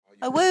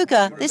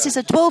Awooga, this is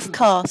a dwarf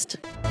cast.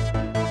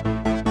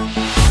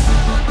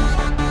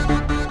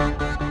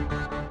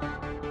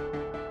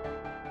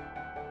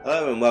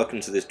 Hello and welcome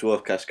to this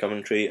Dwarfcast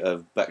commentary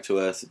of Back to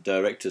Earth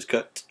Director's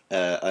Cut.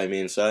 I'm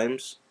Ian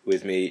Symes.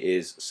 With me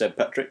is Seb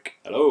Patrick.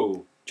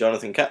 Hello.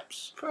 Jonathan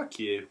Capps. Fuck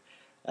you.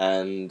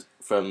 And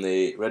from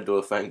the Red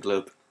Dwarf fan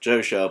club,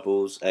 Joe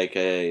Sharples,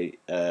 aka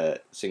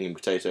Singing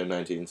Potato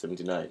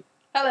 1979.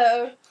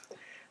 Hello.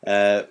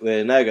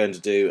 We're now going to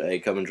do a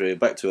commentary of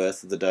Back to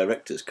Earth, the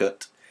Director's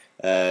Cut.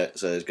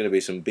 So there's going to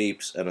be some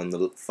beeps, and on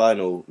the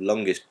final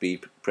longest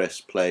beep, press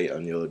play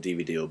on your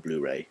DVD or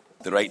Blu-ray.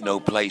 There ain't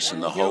no place in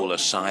the whole of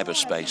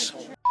cyberspace.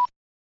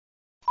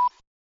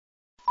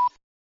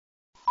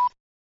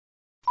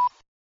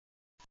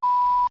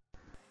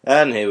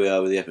 And here we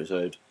are with the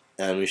episode.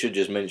 And we should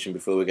just mention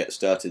before we get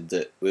started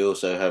that we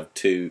also have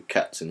two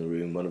cats in the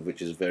room, one of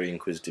which is a very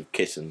inquisitive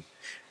kitten.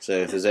 So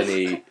if there's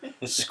any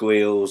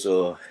squeals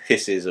or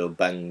hisses or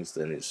bangs,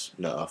 then it's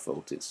not our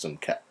fault, it's some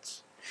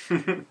cats.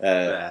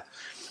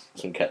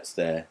 Some cats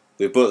there.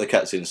 We brought the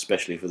cats in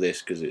specially for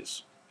this because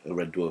it's a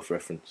Red Dwarf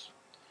reference.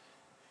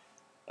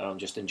 I'm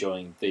just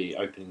enjoying the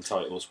opening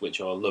titles,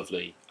 which are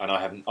lovely, and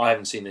I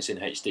haven't seen this in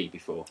HD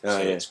before, so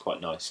yeah. It's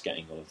quite nice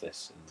getting all of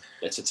this. And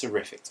it's a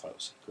terrific title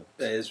sequence.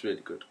 It is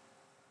really good.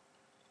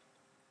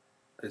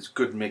 It's a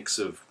good mix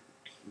of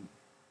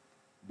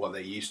what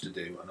they used to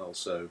do and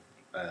also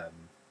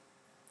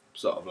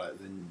sort of like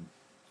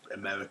the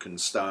American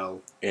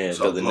style. Yeah, it's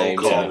sort got of the roll names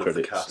call and of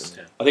the credits. cast.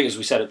 Yeah. I think, as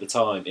we said at the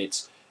time,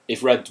 it's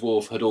if Red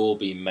Dwarf had all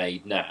been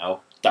made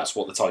now, that's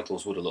what the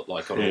titles would have looked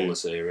like on all the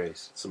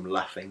series. Some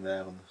laughing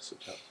there on the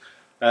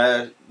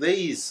subtitle.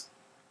 These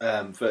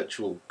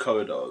virtual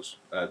corridors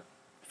are a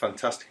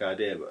fantastic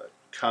idea, but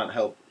I can't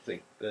help but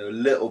think they're a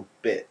little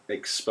bit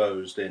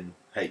exposed in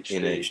HD.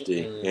 In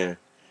HD, yeah.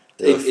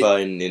 They were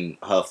fine in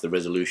half the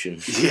resolution.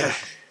 Yeah.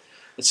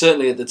 And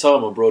certainly at the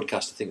time on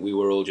broadcast, I think we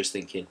were all just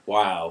thinking,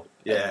 wow.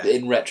 Yeah.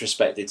 In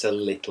retrospect, it's a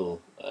little...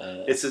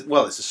 It's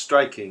a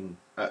striking...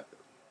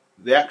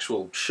 the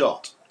actual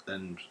shot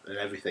and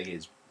everything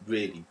is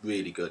really,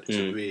 really good. It's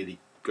a really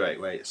great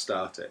way to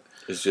start it.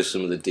 It's just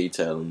some of the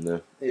detail and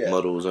the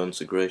models aren't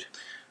so great.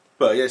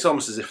 But yeah, it's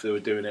almost as if they were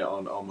doing it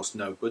on almost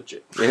no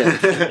budget.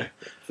 Yeah.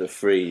 For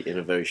free in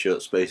a very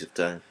short space of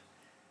time.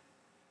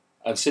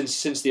 And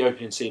since the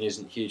opening scene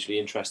isn't hugely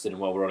interesting, and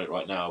while we're on it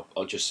right now,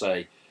 I'll just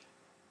say,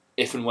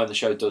 if and when the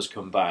show does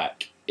come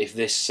back, if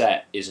this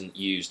set isn't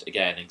used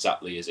again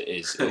exactly as it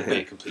is, it'll be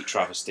a complete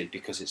travesty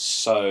because it's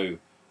so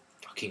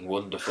fucking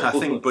wonderful. I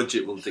think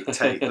budget will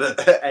dictate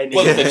that any,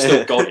 well, they've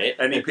still got it.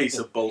 Any piece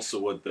of balsa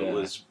wood that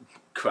was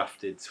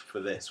crafted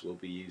for this will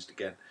be used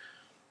again.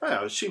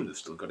 I assume they've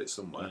still got it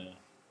somewhere.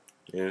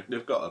 Yeah.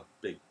 They've got a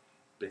big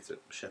bit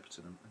at Shepperton,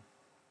 haven't they?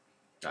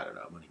 I don't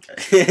know, money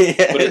case.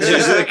 But it's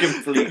just a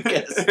complete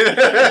guess.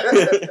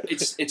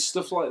 It's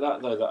stuff like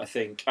that, though, that I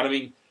think... And I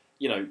mean,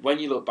 you know, when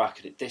you look back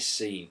at it, this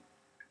scene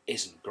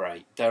isn't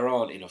great. There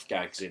aren't enough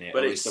gags in it,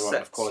 but or at least there aren't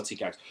enough quality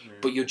gags.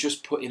 But you're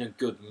just put in a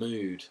good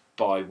mood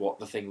by what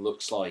the thing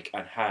looks like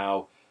and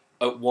how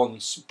at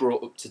once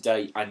brought up to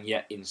date and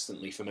yet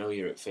instantly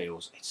familiar it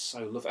feels. It's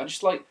so lovely. And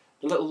just like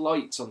the little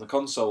lights on the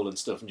console and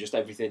stuff and just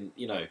everything,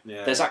 you know,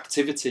 there's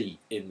activity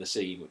in the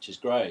scene, which is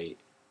great.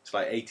 It's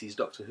like 80s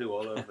Doctor Who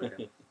all over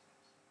again.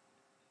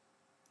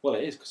 Well,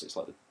 it is, because it's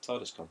like the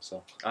TARDIS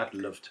console. I'd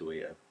love to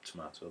eat a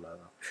tomato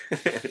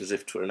like that. As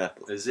if it were an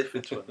apple. As if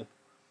it were.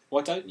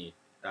 Why don't you?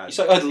 You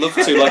say, I'd love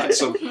to, like it's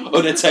some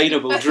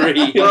unattainable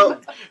dream.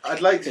 Well,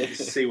 I'd like to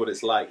see what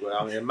it's like.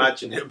 I mean,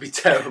 imagine it would be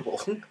terrible.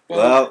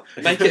 Well,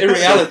 make it a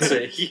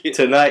reality.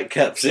 Tonight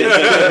caps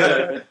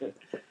it.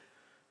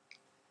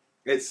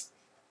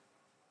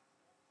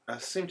 I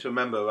seem to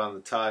remember around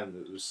the time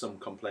that there was some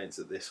complaints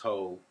that this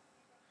whole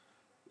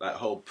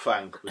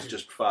prank was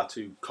just far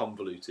too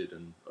convoluted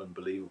and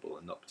unbelievable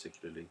and not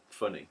particularly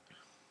funny,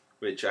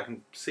 which I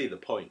can see the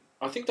point.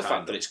 I think the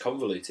fact that it's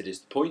convoluted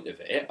is the point of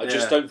it. I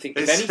just don't think,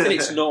 if anything,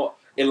 it's not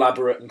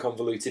elaborate and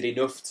convoluted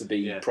enough to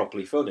be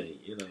properly funny.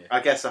 You know.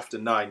 I guess after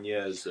 9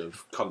 years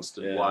of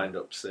constant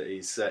wind-ups,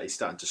 he's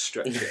starting to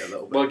stretch it a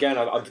little bit. Well, again,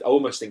 I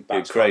almost think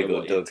back to Craig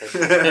or Doug.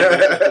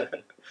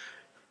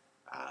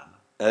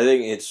 I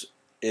think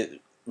it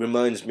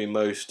reminds me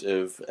most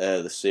of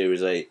the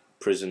Series 8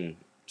 prison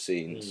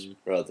scenes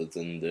rather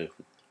than the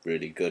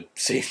really good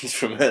scenes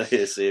from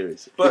earlier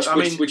series. But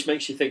which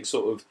makes you think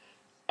sort of,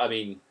 I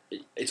mean,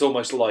 it's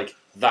almost like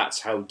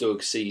that's how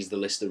Doug sees the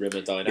Lister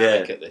Rimmer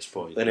dynamic at this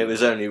point. And it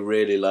was only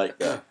really like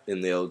that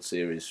in the old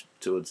series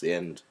towards the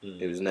end.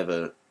 It was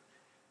never...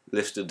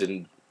 Lister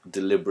didn't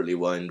deliberately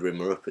wind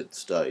Rimmer up at the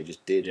start, he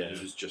just did. Yeah.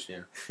 It was just,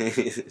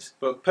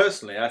 But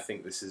personally, I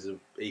think this is of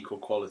equal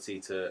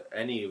quality to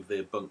any of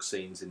the bunk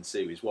scenes in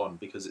Series 1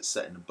 because it's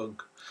set in a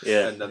bunk.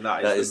 Yeah, and then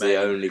that is the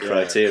only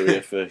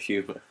criteria for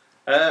humour.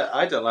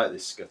 I don't like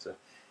this Scudder.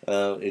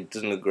 It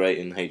doesn't look great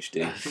in HD.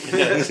 Yeah,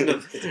 it doesn't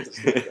look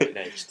great in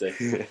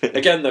HD.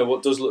 Again, though,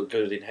 what does look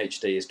good in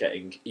HD is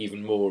getting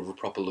even more of a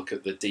proper look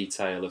at the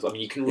detail of. I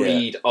mean, you can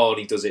read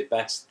Arnie does it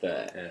best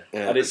there,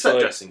 Yeah. and The it's set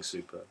like, dressing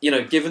super.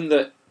 given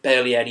that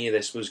barely any of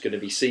this was going to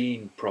be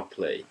seen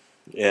properly.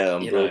 Yeah,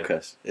 on You know,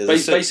 broadcast.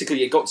 Basically,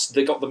 they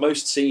got the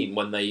most seen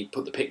when they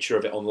put the picture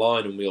of it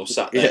online, and we all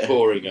sat there Yeah.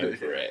 poring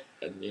over it.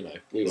 And we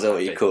Is were that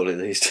what you happy. call it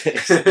these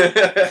days?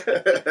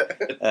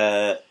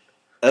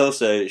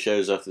 Also, it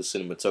shows off the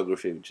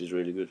cinematography, which is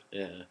really good.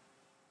 Yeah.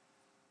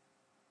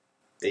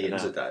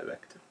 Ian's a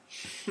director.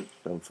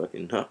 I'm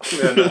fucking not.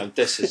 And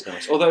this is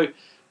nice. Although,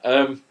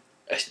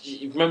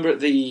 you remember at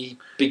the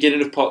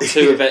beginning of part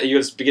two of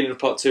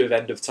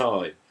End of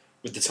Time,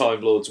 with the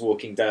Time Lords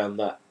walking down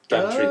that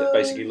gantry that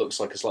basically looks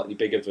like a slightly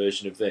bigger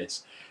version of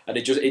this, and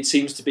it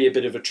seems to be a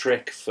bit of a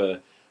trick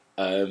for.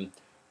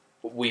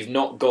 We've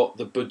not got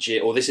the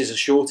budget, or this is a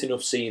short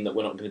enough scene that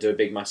we're not going to do a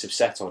big massive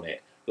set on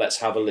it. Let's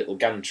have a little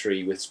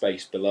gantry with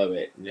space below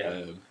it.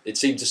 Yeah. It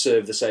seemed to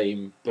serve the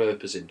same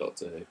purpose in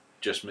Doctor Who.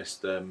 Just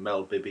missed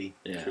Mel Bibby.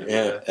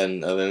 Yeah,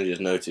 and I've only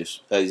just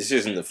noticed. This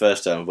isn't the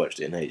first time I've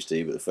watched it in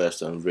HD, but the first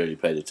time I've really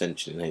paid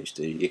attention in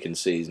HD. You can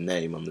see his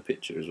name on the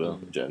picture as well,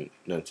 which I hadn't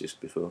noticed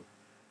before.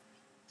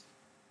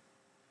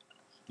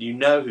 You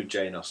know who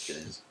Jane Austen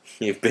is.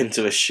 You've been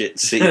to a shit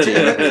CG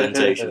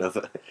representation of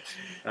it.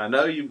 I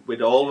know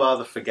we'd all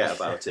rather forget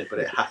about it, but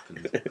it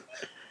happened.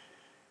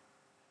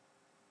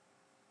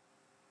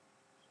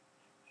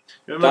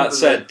 That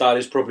said, that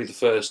is probably the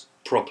first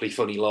properly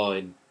funny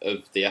line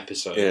of the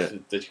episode. Yeah.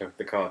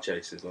 The car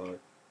chase is like.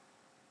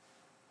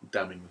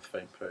 Damning with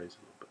faint praise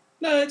a little bit.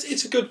 No,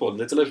 it's a good one.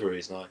 The delivery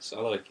is nice. I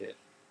like it.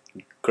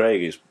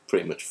 Craig is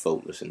pretty much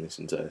faultless in this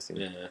entire thing.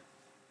 Yeah.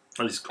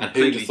 Well, it's And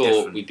completely who'd have thought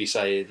different. we'd be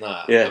saying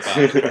that Yeah.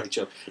 about Craig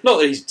Chubb? Not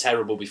that he's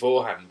terrible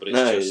beforehand, but it's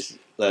just it's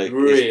like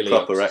really it's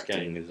proper ups his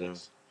acting game. as well.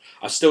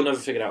 I've still never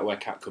figured out where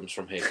Cat comes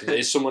from here.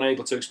 Is someone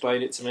able to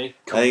explain it to me?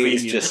 I think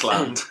it's Convenience just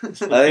land.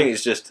 I think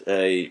it's just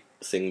a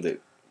thing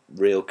that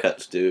real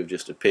cats do of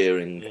just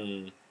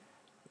appearing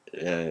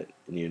and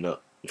you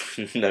not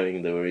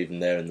knowing they were even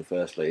there in the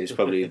first place. He's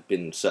probably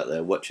been sat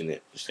there watching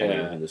it just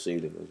hanging from the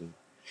ceiling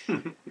or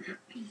something.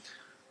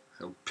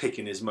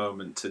 Picking his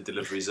moment to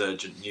deliver his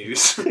urgent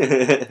news. I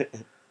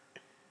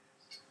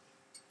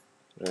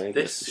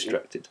This- got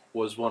distracted.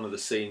 Was one of the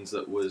scenes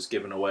that was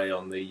given away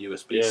on the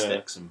USB Yeah.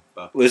 sticks and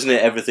back. Wasn't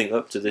it everything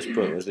up to this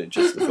point? Wasn't it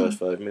just the first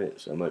 5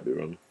 minutes? I might be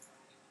wrong.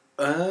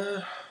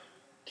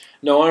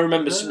 No, I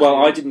remember. No, Well,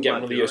 I didn't get might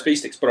one of the be USB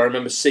sticks, but I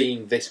remember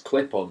seeing this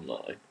clip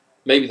online.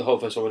 Maybe the whole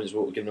first 5 minutes is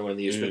what we're giving away on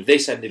the USB.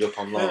 This ended up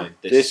online.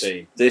 This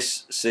scene.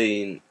 This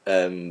scene,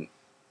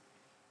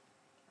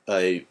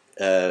 I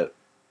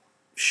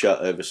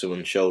shot over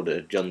someone's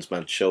shoulder, John's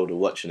man's shoulder,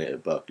 watching it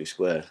at Berkeley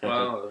Square.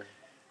 Wow.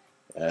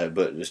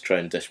 But just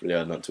trying desperately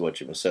hard not to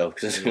watch it myself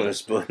because I didn't want to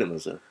spoil it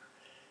myself.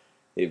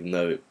 Even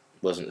though it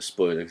wasn't a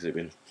spoiler because it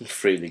had been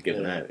freely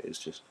given out, it's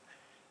just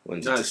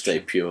wanted to stay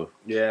pure.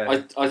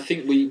 Yeah. I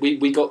think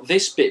we got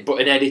this bit, but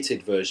an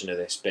edited version of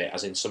this bit,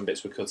 as in some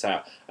bits were cut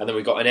out, and then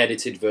we got an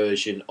edited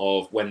version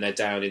of when they're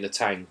down in the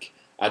tank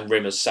and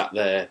Rimmer's sat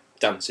there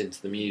dancing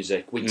to the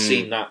music. We'd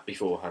seen that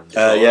beforehand. Yeah,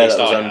 Or at that least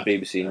was I on had.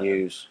 BBC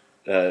News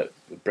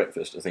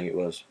breakfast. I think it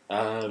was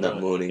that Right,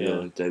 morning yeah.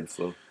 or the day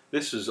before.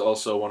 This was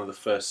also one of the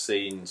first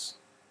scenes,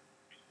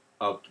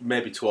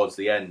 maybe towards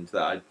the end,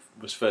 that I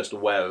was first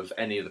aware of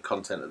any of the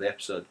content of the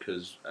episode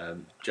because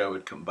Jo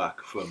had come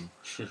back from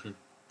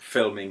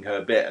filming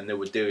her bit and they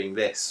were doing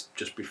this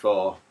just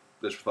before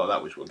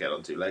that, which we'll get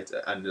onto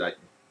later, and like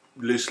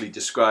loosely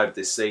described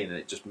this scene, and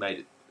it just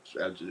made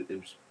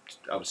it.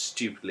 I was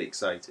stupidly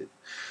excited.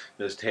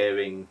 Just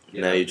hearing.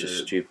 Now you're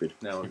just stupid.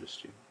 Now I'm just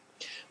stupid.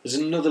 There's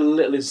another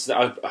little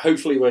incident.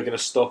 Hopefully, we're going to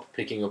stop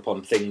picking up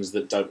on things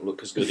that don't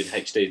look as good in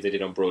HD as they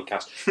did on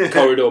broadcast. The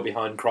corridor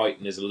behind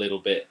Crichton is a little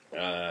bit.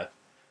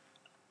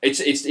 It's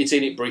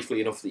in it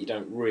briefly enough that you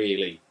don't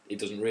really. It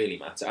doesn't really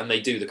matter, and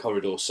they do the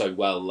corridor so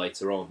well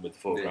later on with the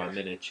foreground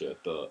miniature.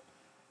 But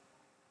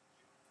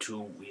Too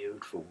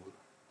weird for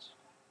words.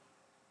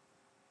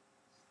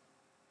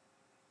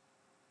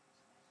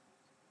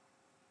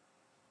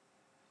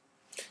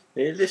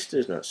 Yeah,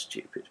 Lister's not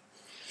stupid.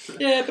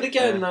 yeah, but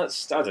again,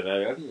 that's I don't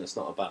know. I think that's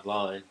not a bad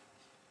line.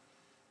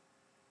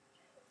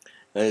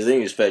 And I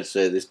think it's fair to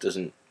say this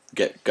doesn't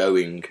get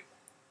going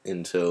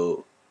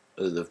until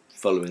the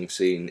following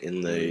scene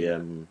in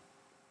the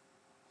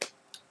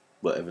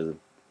whatever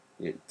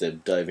the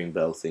diving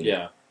bell thing.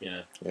 Yeah.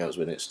 That's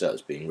when it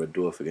starts being Red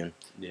Dwarf again.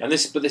 Yeah. And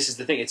this is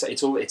the thing.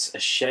 It's a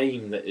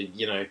shame that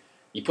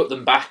you put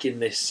them back in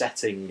this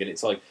setting, and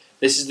it's like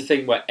this is the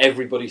thing where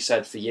everybody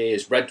said for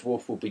years Red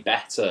Dwarf will be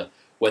better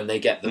when they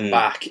get them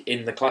back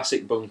in the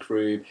classic bunk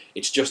room.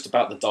 It's just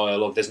about the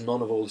dialogue. There's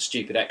none of all the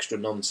stupid extra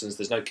nonsense.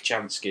 There's no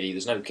Kachansky.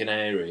 There's no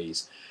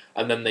Canaries.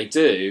 And then they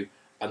do.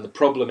 And the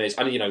problem is,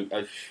 and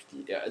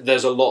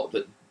there's a lot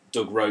that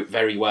Doug wrote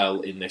very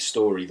well in this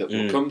story that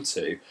we'll come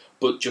to,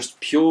 but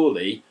just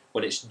purely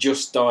when it's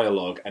just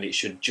dialogue and it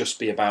should just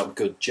be about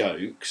good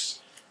jokes,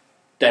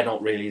 they're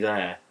not really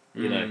there.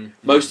 You know,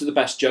 most of the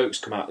best jokes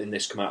come out of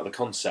the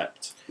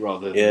concept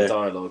rather than Yeah. the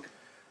dialogue.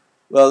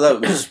 Well,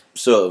 that was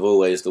sort of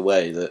always the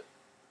way that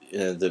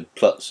the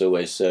plot's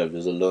always served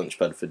as a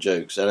launchpad for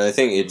jokes, and I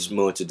think it's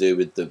more to do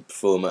with the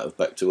format of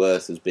Back to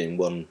Earth as being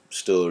one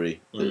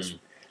story. That's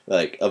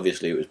like,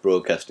 obviously it was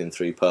broadcast in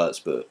 3 parts,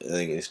 but I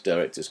think this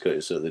director's cut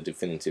is sort of the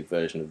definitive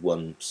version of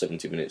one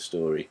 70-minute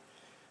story,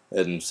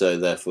 and so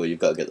therefore you've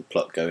got to get the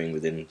plot going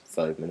within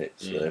 5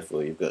 minutes.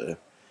 Therefore you've got to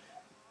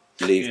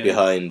leave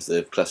behind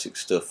the classic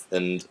stuff,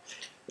 and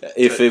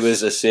if it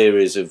was a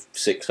series of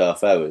 6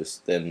 half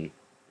hours, then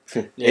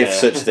if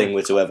such thing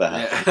were to ever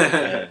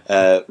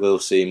happen, we'll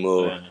see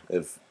more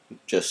of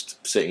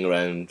just sitting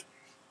around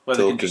Well,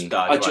 they can talking. just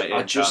dive right in,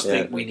 I just can't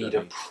think they? we need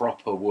a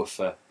proper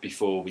woofer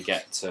before we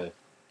get to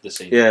the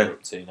scene Yeah. we're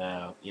up to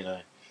now. You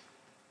know,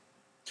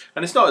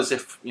 And it's not as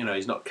if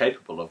he's not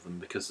capable of them,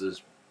 because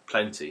there's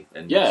plenty.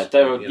 And yeah,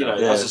 they're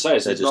as I say, they're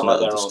it's just not like not at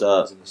there the aren't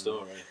start. things in the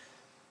story.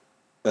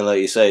 And like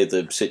you say,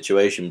 the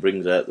situation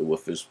brings out the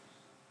woofers.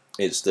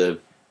 It's the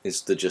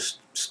just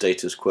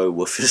status quo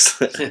woofers.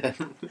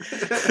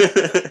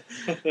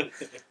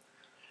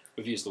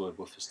 We've used the word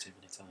woofers too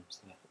many times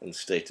there. And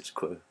status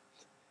quo.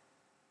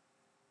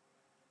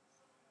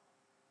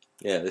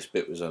 Yeah, this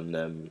bit was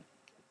on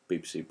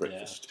BBC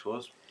Breakfast. It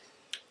was.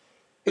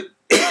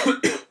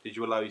 Did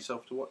you allow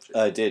yourself to watch it?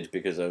 I did,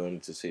 because I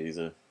wanted to see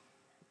and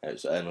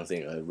I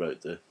think I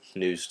wrote the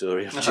news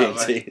story of Oh,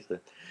 GT. So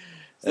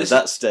at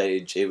that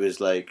stage, it was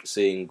like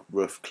seeing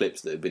rough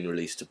clips that had been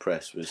released to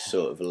press was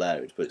sort of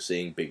allowed, but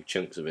seeing big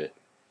chunks of it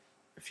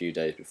a few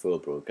days before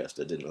broadcast,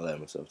 I didn't allow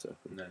myself to.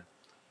 No.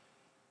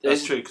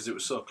 That's true, because it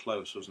was so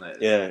close, wasn't it?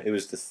 Yeah, it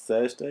was the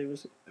Thursday,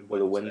 was it? Or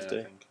the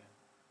Wednesday? I think.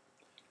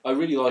 I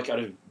really like,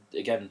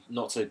 again,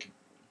 not to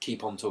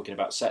keep on talking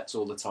about sets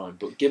all the time,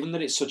 but given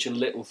that it's such a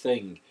little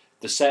thing,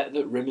 the set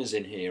that Rimmer's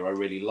in here I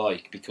really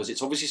like, because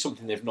it's obviously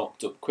something they've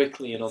knocked up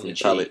quickly and on the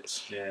cheap.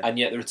 Pallets. Yeah. And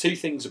yet there are 2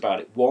 things about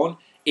it. One,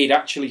 it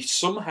actually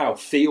somehow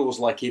feels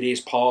like it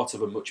is part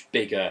of a much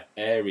bigger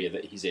area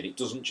that he's in. It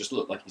doesn't just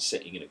look like he's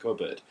sitting in a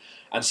cupboard.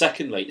 And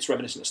secondly, it's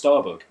reminiscent of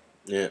Starbug.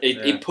 Yeah.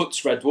 It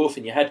puts Red Dwarf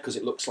in your head because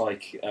it looks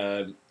like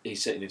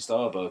he's sitting in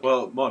Starbug.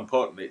 Well, more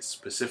importantly, it's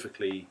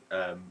specifically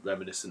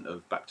reminiscent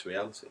of Back to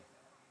Reality.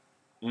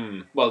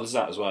 Well, there's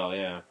that as well,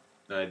 yeah.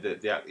 No,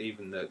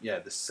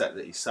 the set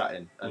that he sat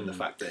in, and the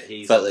fact that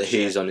he's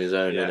on his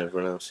own Yeah. and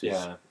everyone else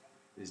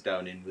is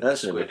down in with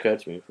That's the never squid. occurred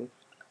to me before.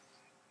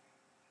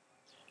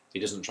 He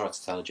doesn't try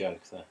to tell a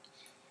joke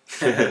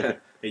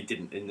there. He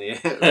didn't in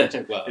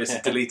the. Well, It's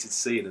a deleted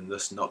scene and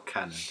thus not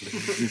canon.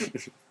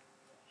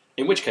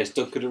 in which case,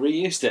 Doug could have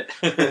reused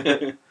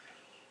it.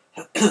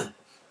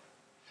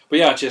 But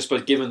yeah, actually, I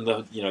suppose given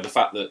the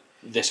fact that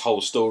this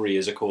whole story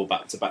is a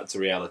callback to Back to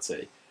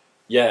Reality,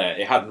 yeah,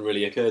 it hadn't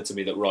really occurred to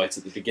me that right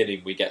at the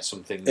beginning we get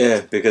something that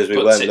Yeah, because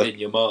puts it in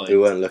your mind. we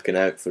weren't looking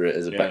out for it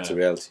as a back Yeah. to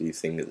reality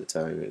thing at the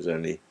time. It was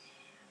only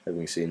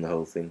having seen the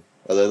whole thing.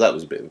 Although that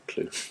was a bit of a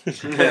clue.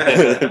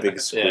 A big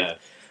squid. Yeah.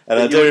 And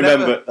But I do you'll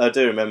remember. I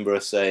do remember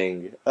us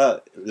saying,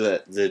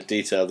 the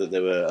detail that they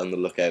were on the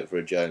lookout for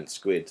a giant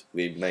squid.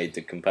 We made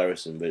the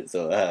comparison, but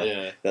thought,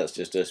 Yeah. that's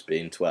just us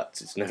being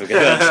twats. It's never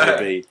going to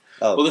actually be.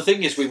 Oh, Well, the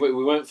thing is, we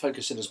weren't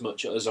focusing as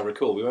much, as I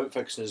recall, we weren't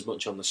focusing as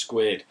much on the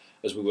squid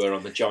as we were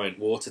on the giant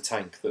water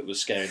tank that was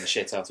scaring the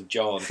shit out of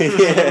John.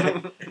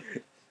 yeah.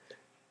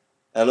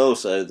 And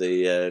also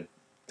the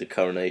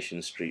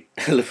Coronation Street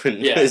elephant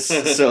Yeah. was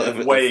sort of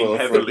at the Weighing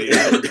forefront.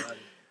 heavily.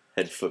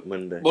 Headfuck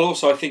Monday. Well,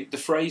 also, I think the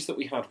phrase that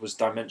we had was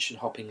dimension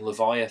hopping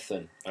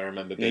Leviathan. I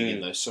remember being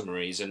in those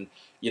summaries, and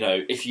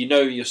if you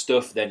know your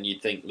stuff, then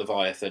you'd think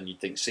Leviathan,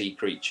 you'd think sea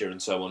creature,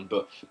 and so on.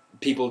 But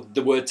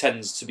the word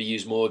tends to be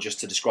used more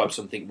just to describe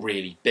something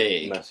really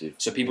big. Massive.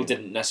 So people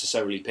didn't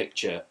necessarily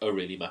picture a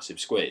really massive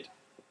squid.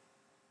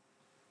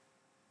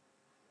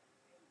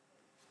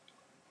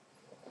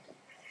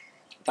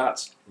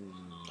 That's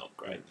not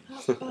great.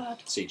 That's bad.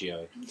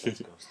 CGI. Of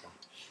course.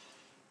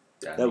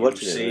 They're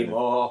watching it, See aren't they?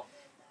 more.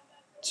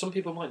 Some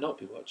people might not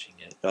be watching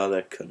it. Oh,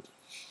 they're cunt.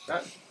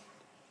 That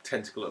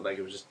tentacle looked like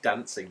it was just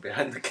dancing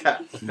behind the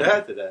cat.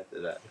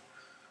 Da-da-da-da-da.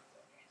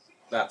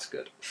 That's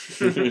good.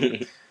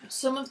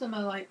 Some of them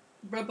are like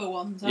rubber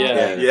ones, Yeah. aren't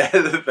they? Yeah,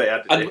 they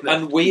had it in there.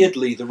 And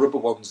weirdly, the rubber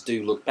ones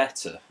do look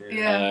better,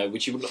 Yeah.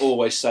 which you wouldn't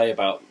always say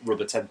about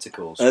rubber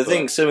tentacles. I but,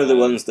 think some of the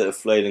ones that are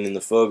flailing in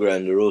the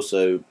foreground are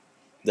also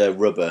they're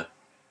rubber,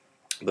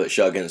 but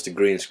shot against a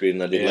green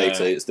screen. I did Yeah.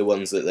 later. It's the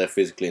ones that they're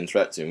physically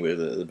interacting with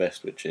that are the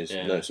best, which is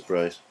Yeah. no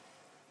surprise.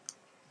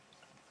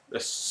 A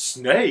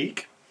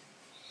snake?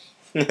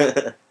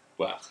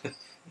 Well,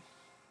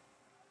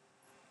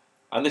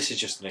 and this is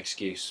just an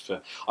excuse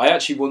for. I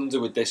actually wonder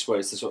with this where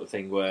it's the sort of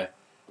thing where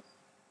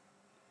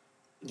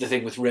the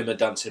thing with Rimmer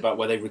dancing about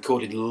where they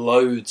recorded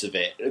loads of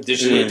it. They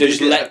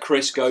just let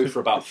Chris go for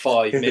about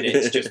 5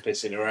 minutes just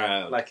pissing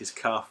around. Like his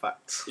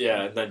Carfax.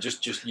 Yeah, and then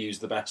just use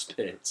the best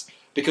bits.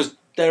 Because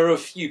there are a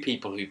few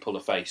people who pull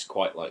a face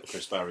quite like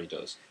Chris Barry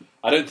does.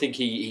 I don't think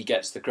he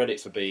gets the credit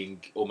for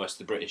being almost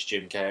the British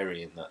Jim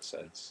Carrey in that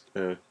sense.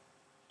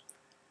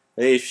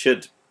 He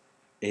should.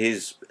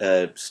 His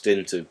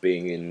stint of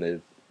being in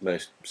the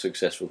most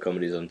successful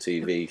comedies on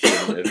TV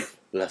shouldn't have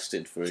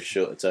lasted for as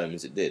short a time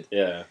as it did.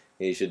 Yeah.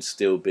 He should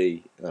still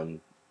be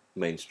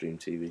mainstream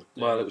TV.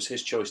 Well, it was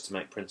his choice to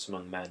make Prince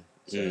Among Men.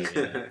 So,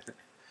 yeah.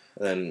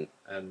 And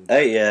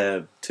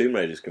And Tomb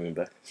Raider's coming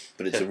back,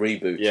 but it's a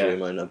reboot, so Yeah. he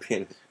might not be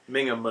in it.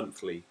 Minga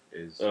Monthly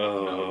is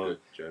Oh. not a good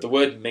joke. The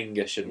word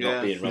Minga should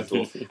not be in Red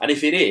Dwarf. And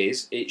if it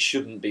is, it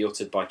shouldn't be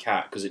uttered by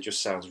Cat because it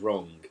just sounds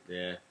wrong.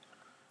 Yeah.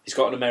 He's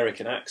got an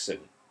American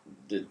accent,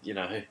 you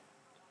know.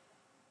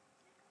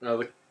 No,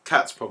 the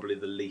cat's probably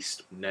the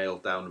least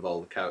nailed down of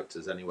all the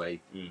characters anyway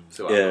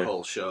throughout Yeah. the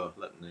whole show,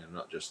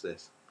 not just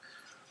this.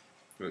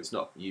 It's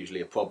not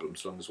usually a problem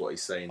as long as what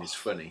he's saying is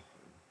funny.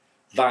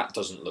 That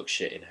doesn't look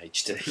shit in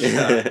HD.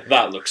 Yeah.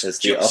 That looks That's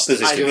the just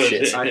opposite as of good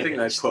shit. in I think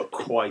they HD. put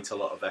quite a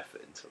lot of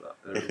effort into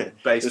that.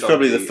 It Based was on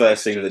probably the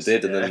first thing they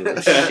extras, did, and then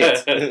yeah.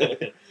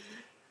 shit.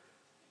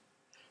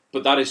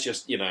 But that is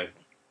just,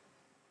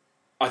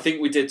 I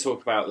think we did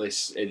talk about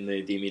this in the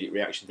immediate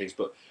reaction things,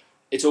 but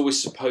it's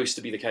always supposed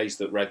to be the case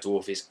that Red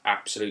Dwarf is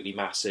absolutely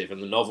massive,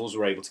 and the novels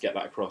were able to get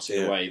that across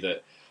in a way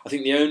that I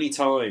think the only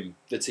time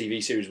the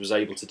TV series was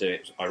able to do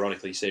it was,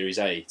 ironically, Series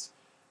 8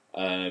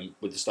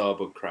 with the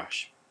Starbug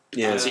crash.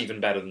 Yeah. It's even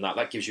better than that.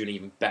 That gives you an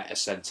even better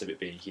sense of it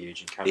being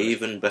huge and cavernous.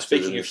 Even better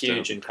Speaking than of the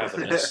huge Star- and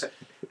cavernous,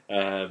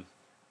 I'm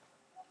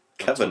talking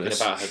Cavernous?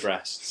 about her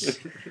breasts.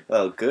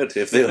 Well, good,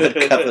 if the word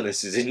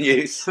cavernous is in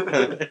use.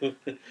 I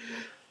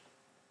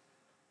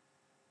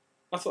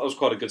thought that was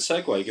quite a good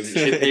segue, given that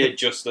she appeared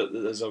just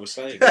as I was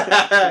saying.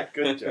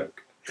 Good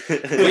joke.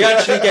 We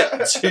actually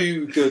get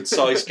 2 good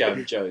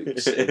Sicegam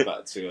jokes in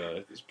Back to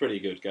Earth. It's pretty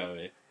good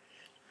going.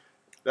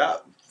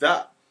 That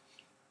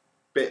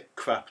bit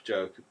crap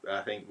joke,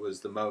 I think,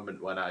 was the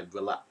moment when I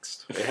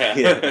relaxed.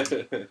 Yeah.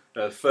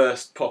 The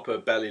first proper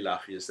belly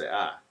laugh, you say,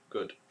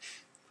 good.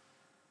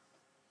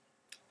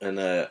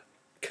 And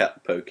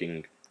cat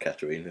poking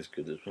Katarina is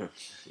good as well.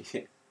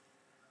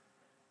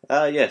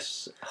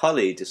 Yes,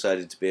 Holly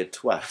decided to be a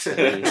twat,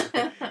 and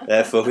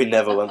therefore we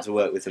never want to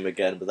work with him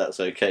again, but that's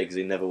okay because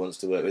he never wants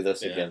to work with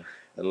us again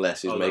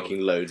unless he's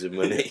making loads of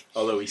money.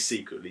 Although he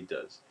secretly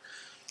does.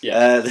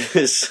 Yeah.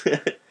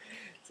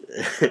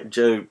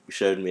 Joe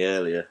showed me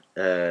earlier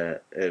a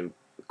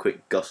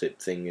quick gossip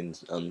thing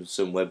on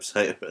some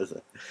website or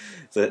other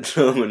that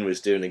Norman was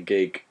doing a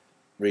gig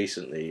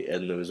recently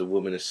and there was a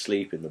woman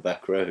asleep in the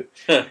back row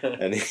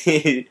and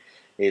he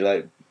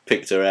like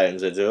picked her out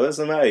and said, "Oh, what's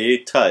the matter? Are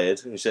you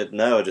tired?" And she said,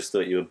 "No, I just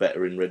thought you were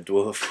better in Red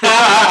Dwarf."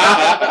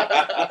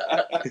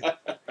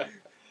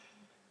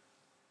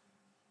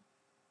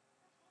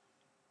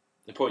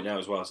 The point now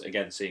as well, is,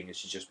 again, seeing as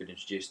she's just been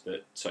introduced,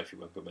 that Sophie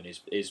Winkleman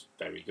is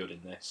very good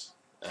in this.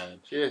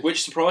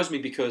 Which surprised me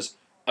because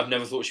I've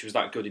never thought she was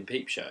that good in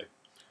Peep Show.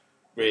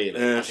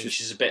 Really. I think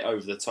she's a bit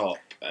over the top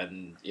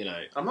and,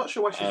 I'm not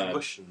sure why she's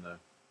Russian, though.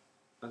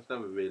 I've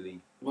never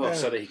really... Well,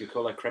 so that he could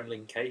call her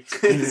Kremlin Kate.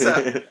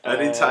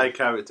 An entire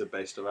character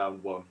based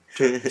around one.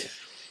 I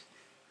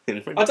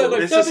don't know.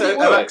 This No, is but it her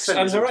works, accent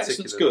and is her in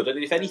accent's particular. good.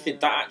 And if anything,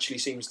 that actually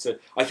seems to.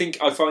 I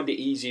find it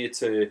easier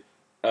to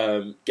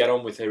get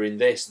on with her in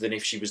this than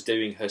if she was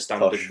doing her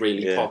standard Posh,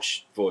 really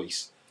posh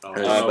voice.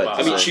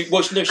 I mean, she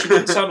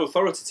wouldn't sound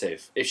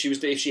authoritative if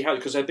she had,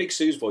 because her Big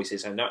Sue's voice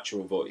is her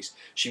natural voice.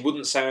 She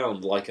wouldn't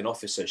sound like an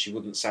officer. She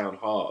wouldn't sound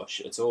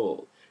harsh at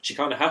all. She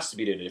kind of has to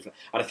be doing it different.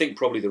 And I think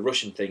probably the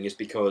Russian thing is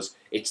because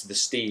it's the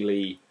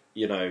steely,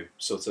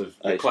 sort of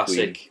Ice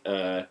classic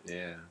Yeah.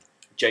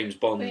 James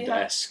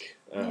Bond-esque.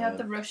 You had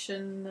the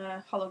Russian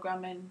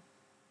hologram in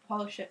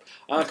Holoship.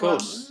 Of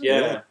course,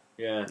 yeah.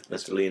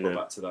 Let's go Lena.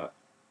 back to that.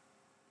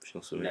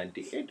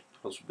 98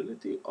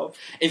 possibility of...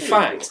 In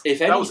fact, if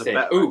That was a anything...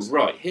 better Oh, accent.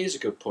 right, here's a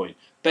good point.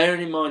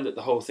 Bearing in mind that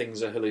the whole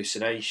thing's a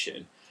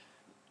hallucination,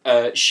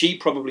 she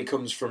probably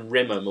comes from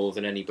Rimmer more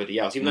than anybody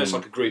else. Even though it's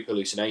like a group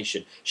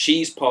hallucination,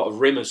 she's part of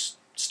Rimmer's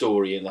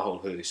story in the whole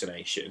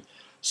hallucination.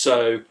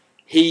 So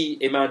he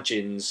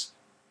imagines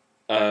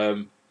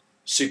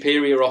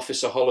superior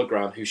officer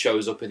hologram who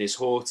shows up and is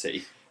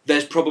haughty.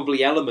 There's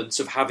probably elements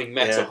of having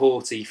met a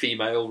haughty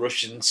female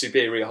Russian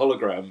superior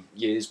hologram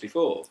years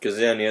before. Because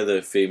the only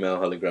other female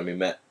hologram he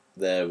met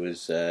there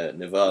was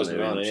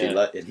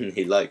Nirvana, and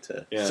he liked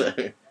her. Yeah. So.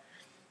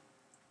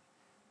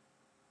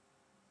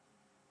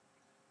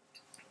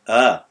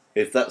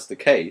 If that's the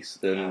case,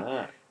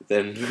 then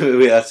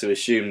we have to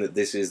assume that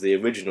this is the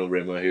original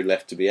Rimmer who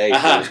left to be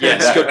April.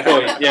 Yes, good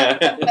point,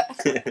 yeah.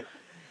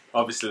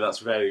 Obviously, that's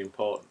very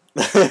important.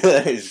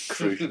 That is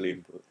crucially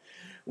important.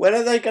 When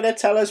are they going to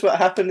tell us what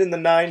happened in the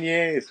 9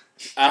 years?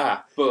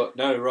 But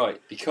no,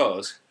 right,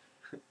 because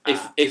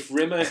if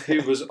Rimmer,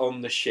 who was on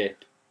the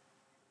ship,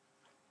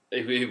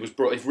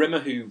 if Rimmer,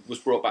 who was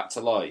brought back to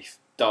life,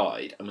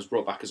 died and was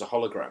brought back as a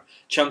hologram,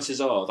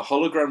 chances are the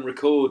hologram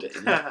recording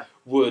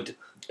would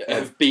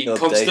have been Updated.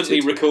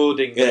 constantly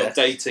recording Yeah. and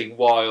updating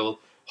while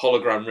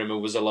hologram Rimmer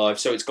was alive,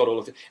 so it's got all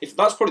of it. If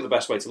that's probably the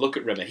best way to look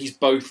at Rimmer. He's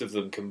both of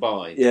them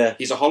combined. Yeah.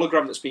 He's a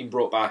hologram that's been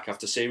brought back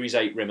after Series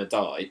 8 Rimmer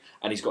died,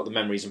 and he's got the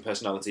memories and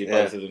personality of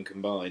both of them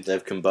combined.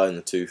 They've combined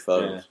the two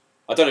files.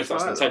 I don't know if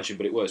that's the Right. intention,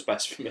 but it works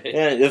best for me.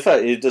 Yeah, in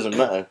fact, it doesn't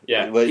matter.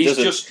 Yeah, Well, it he's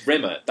doesn't- just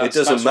Rimmer. It That's,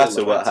 doesn't that's all matter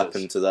that what matters.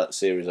 happened to that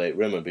Series 8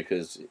 Rimmer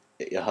because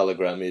your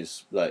hologram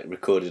is like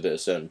recorded at a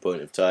certain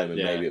point of time and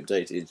Yeah. maybe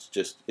updated. It's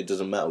just it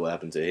doesn't matter what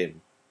happened to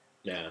him.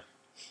 Yeah,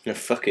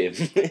 Fuck him.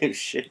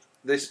 Shit.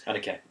 This and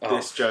okay.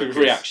 This joke is-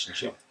 reaction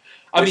shot.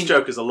 I mean,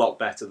 joke is a lot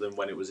better than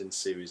when it was in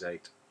Series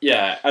 8.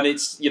 yeah, and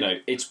it's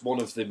it's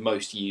one of the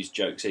most used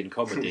jokes in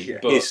comedy. Yeah.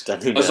 But He's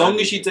standing as behind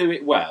long as him. you do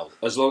it well,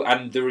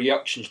 and the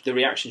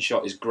reaction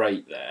shot is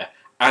great there,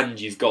 and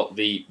you've got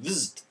the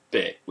zzz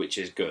bit which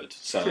is good.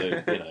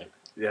 So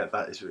Yeah,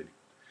 that is really.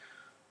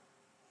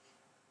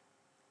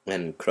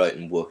 And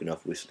Crichton walking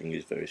off whistling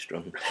is very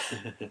strong.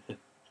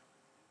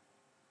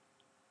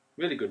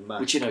 Really good match.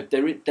 which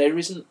there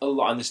isn't a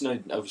lot, and there's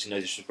obviously no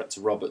disrespect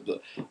to Robert,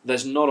 but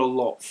there's not a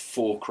lot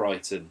for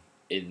Crichton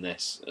in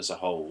this as a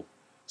whole.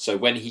 So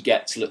when he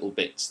gets little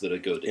bits that are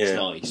good, it's Yeah.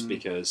 nice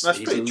because That's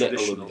he's a pretty little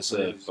traditional, underserved.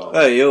 isn't it? By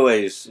Oh, he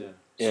always, Yeah.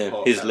 yeah,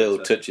 Support his little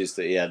character. touches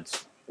that he had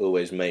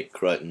always make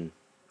Crichton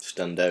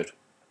stand out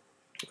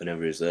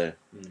whenever he's there.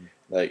 Mm.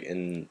 Like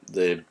in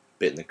the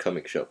bit in the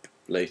comic shop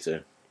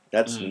later.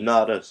 That's Mm.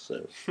 not us,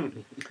 so.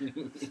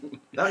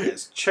 That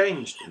gets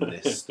changed in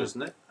this,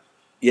 doesn't it?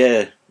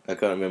 Yeah, I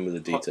can't remember the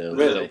details.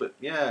 Really? But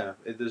yeah,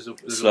 there's a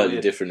Slightly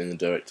weird... different in the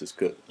director's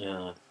cut.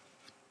 Yeah.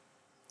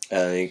 I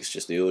think it's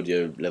just the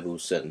audio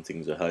levels, certain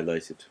things are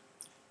highlighted.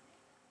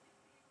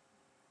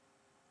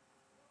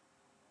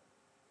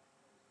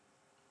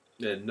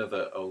 Yeah,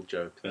 another old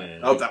joke. Yeah.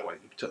 Oh, that way.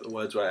 You took the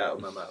words right out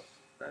of my mouth.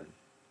 And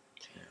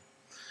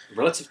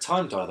Relative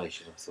time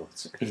dilation, I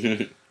thought.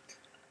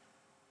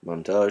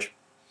 Montage.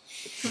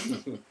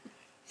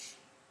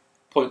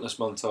 Pointless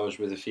montage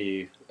with a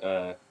few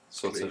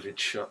sort of. cleavage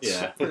shots.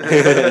 Yeah.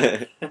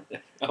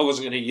 I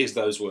wasn't going to use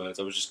those words.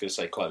 I was just going to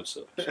say close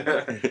up.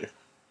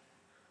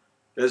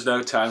 There's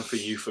no time for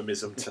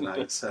euphemism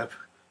tonight, Seb.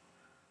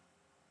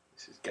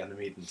 This is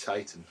Ganymede and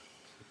Titan.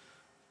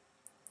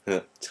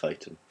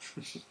 Titan.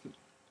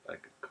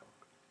 Like a cock.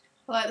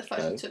 I like the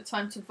fact No. you took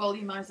time to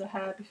volumise her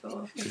hair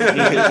before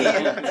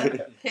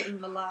hitting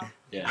the lab.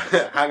 Yeah.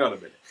 Hang on a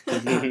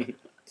minute.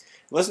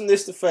 Wasn't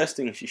this the first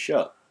thing she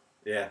shot?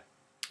 Yeah.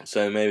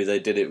 So maybe they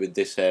did it with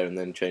this hair and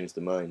then changed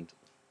their mind.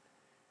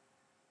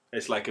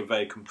 It's like a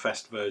very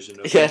compressed version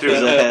of Yeah,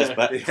 doing their hair's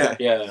back. yeah,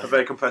 Yeah. a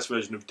very compressed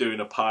version of doing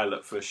a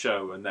pilot for a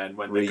show, and then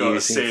when they go to a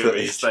Reusing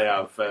series, footage. they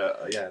have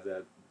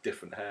they're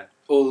different hair.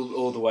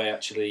 All the way,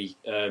 actually,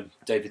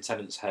 David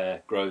Tennant's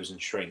hair grows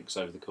and shrinks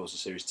over the course of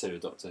Series 2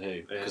 of Doctor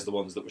Who. Because the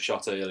ones that were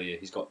shot earlier,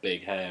 he's got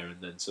big hair,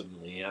 and then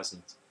suddenly he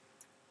hasn't.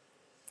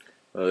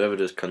 Well, whoever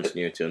does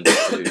continuity on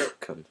Doctor Who,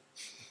 cunt.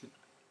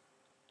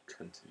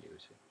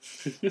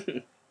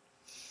 Continuity.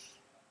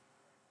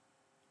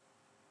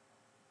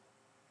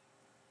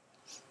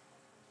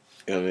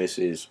 And this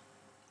is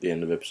the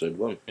end of episode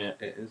 1. It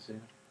is.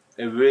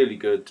 Yeah. A really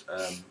good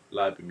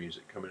library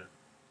music coming in.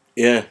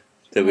 Yeah,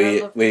 that Yeah, I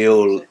love we the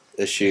all music.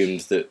 assumed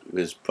that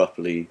was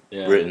properly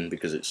Yeah. written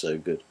because it's so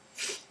good.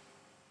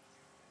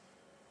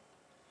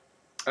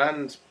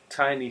 And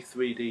tiny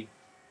 3D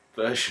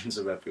versions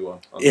of everyone.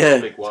 On Yeah,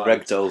 big wide.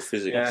 ragdoll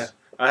physics. Yeah,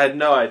 I had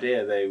no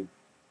idea they.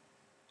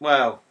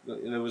 Well,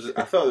 there was.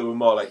 I thought they were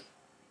more like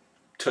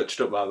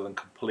touched up rather than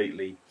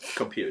completely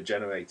computer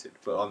generated.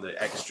 But on the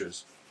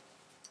extras,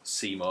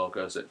 Seymour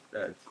goes at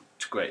to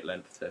great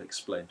length to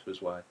explain to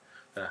us why,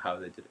 how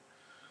they did it.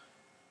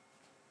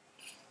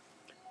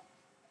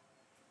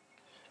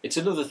 It's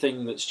another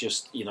thing that's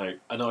just,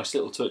 a nice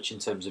little touch in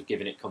terms of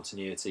giving it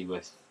continuity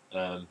with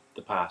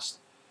the past.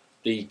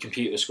 The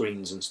computer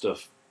screens and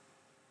stuff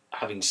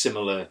having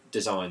similar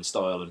design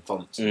style and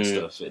fonts and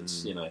stuff.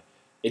 It's,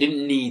 it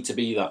didn't need to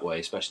be that way,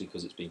 especially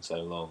because it's been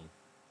so long.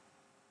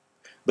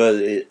 But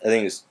I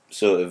think it's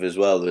sort of as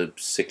well the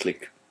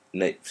cyclic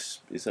is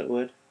that the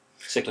word?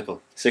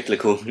 Cyclical.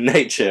 Cyclical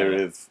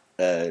nature of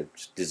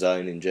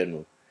design in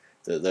general.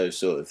 That those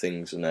sort of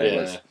things are now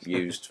less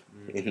used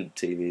in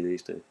TV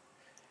these days.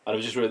 And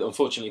I've just read that,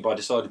 unfortunately, by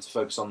deciding to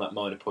focus on that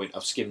minor point,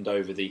 I've skimmed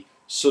over the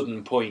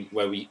sudden point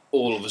where we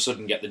all of a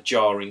sudden get the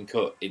jarring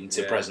cut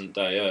into present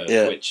day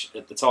Earth, which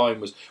at the time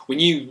was, we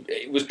knew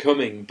it was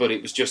coming, but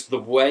it was just the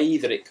way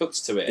that it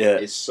cuts to it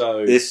is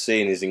so. This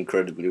scene is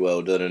incredibly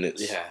well done, and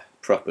it's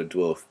proper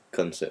dwarf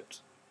concept.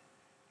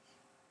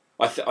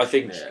 I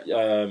think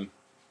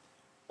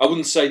I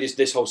wouldn't say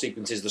this whole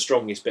sequence is the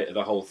strongest bit of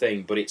the whole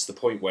thing, but it's the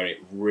point where it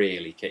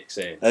really kicks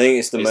in. I think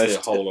it's the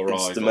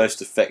It's the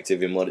most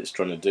effective in what it's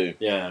trying to do.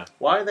 Yeah.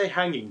 Why are they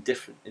hanging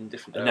in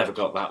different I never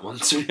got that one,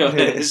 to be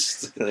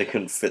honest. They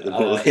couldn't fit them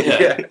all in.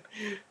 Yeah.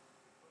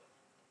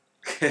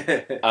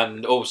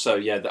 And also,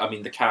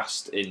 the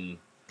cast in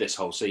this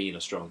whole scene are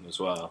strong as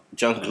well.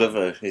 John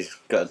Glover, he's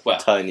got a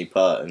tiny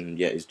part, and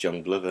yet he's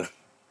John Glover.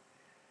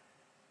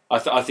 I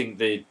think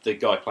the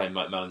guy playing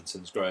Mike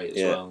Mellington's great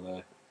as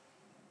well.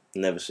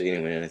 Never seen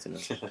him in anything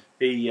else.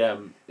 He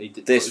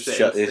did, This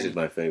is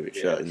my favourite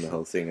shot in the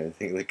whole thing. I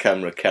think the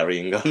camera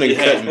carrying on and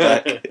cutting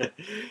back.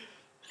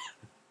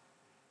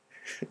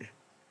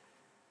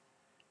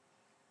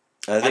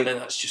 And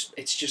then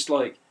it's just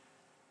like,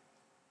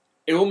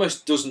 it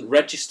almost doesn't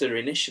register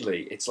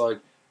initially. It's like,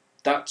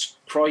 that's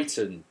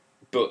Crichton,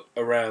 but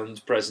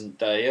around present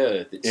day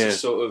Earth. It's a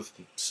sort of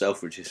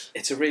Selfridges.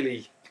 It's a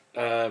really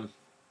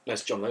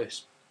that's John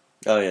Lewis.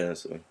 Oh yeah,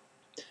 that's the one.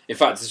 In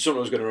fact, there's something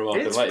I was going to remark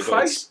on later,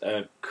 but it's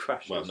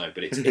Crashes. well, no,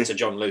 but it's a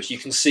John Lewis. You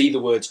can see the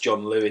words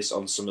John Lewis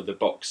on some of the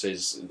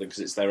boxes because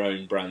it's their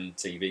own brand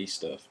TV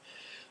stuff.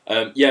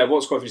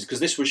 What's quite funny is because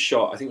this was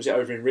shot, I think, was it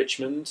over in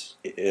Richmond?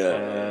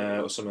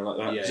 Or something like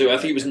that. Yeah, so I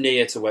think it was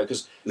near to where,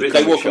 because The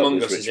They Walk comic shop Among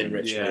was Us is in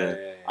Richmond.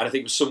 Yeah. And I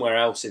think it was somewhere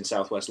else in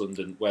southwest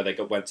London where they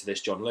went to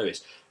this John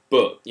Lewis.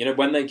 But,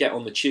 when they get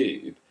on the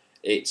tube,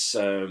 it's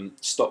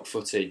stock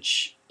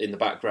footage in the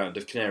background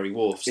of Canary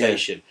Wharf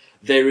Station.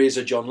 There is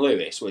a John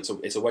Lewis. Well, it's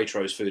a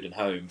Waitrose Food and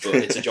Home, but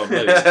it's a John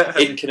Lewis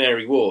in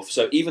Canary Wharf.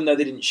 So even though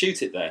they didn't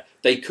shoot it there,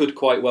 they could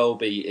quite well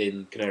be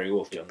in Canary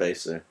Wharf.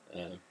 Base there.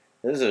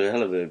 There's a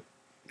hell of a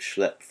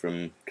schlep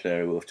from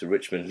Canary Wharf to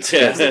Richmond to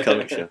Yeah. the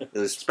comic shop.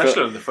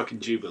 Especially on the fucking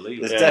Jubilee.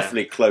 There's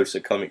definitely closer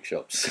comic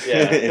shops.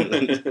 in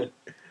London.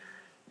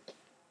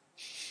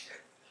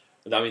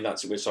 I mean,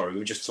 sorry,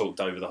 we just talked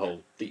over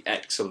the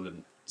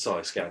excellent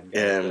size scan.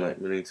 Yeah,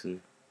 like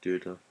Millington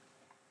Doodle.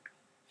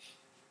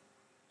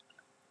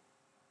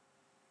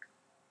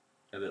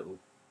 A little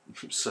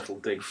subtle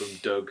dig from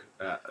Doug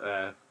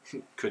at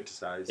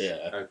criticise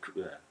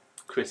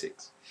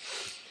critics,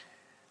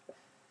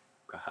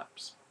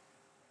 perhaps.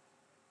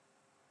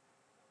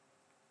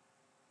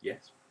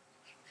 Yes.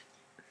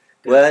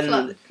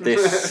 When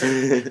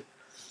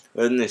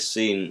this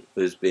scene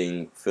was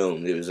being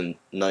filmed, it was a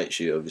night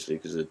shoot, obviously,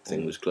 because the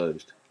thing was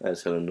closed.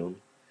 That's Helen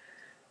Norman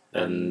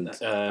and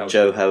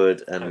Joe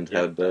Howard and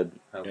Howard Bird.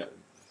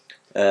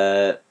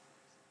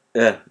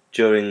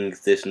 During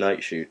this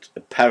night shoot,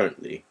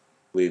 apparently,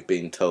 we've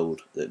been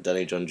told that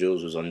Danny John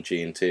Jules was on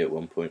G&T at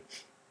one point.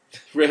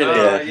 Really?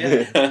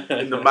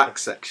 In the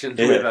Max section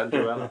with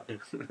Andrew Ella.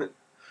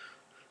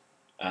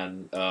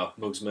 And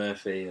Muggs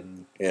Murphy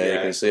and you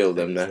can see all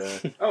them now.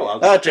 I'll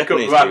just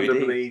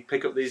Japanese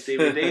pick up these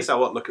DVDs. I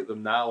won't look at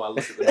them now. I'll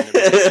look at them in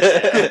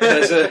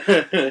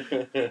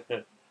a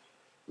minute.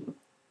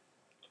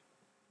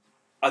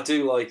 I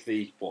do like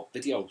the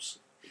videos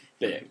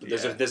bit, but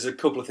there's a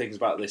couple of things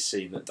about this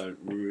scene that don't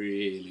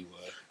really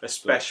work,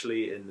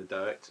 especially in the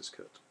director's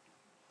cut.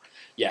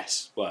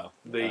 Yes, well,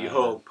 the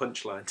whole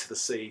punchline to the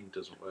scene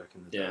doesn't work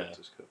in the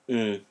director's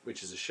cut,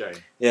 which is a shame.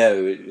 Yeah,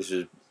 it was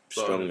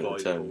strong at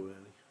the time.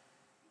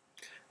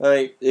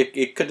 Really.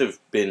 It could have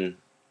been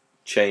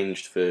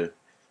changed for.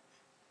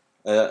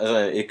 I don't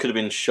know, it could have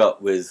been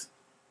shot with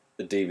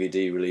a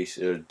DVD release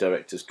or a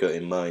director's cut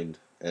in mind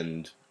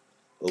and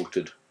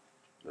altered.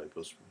 Very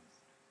possible.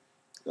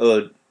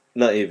 Or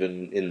not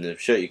even in the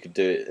shot, you could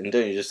do it, and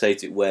don't you just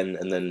hate it when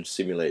and then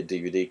simulate a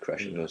DVD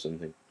crashing or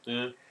something?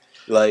 Yeah.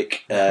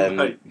 Like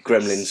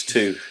Gremlins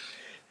 2.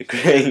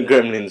 In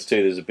Gremlins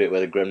 2, there's a bit where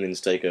the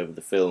Gremlins take over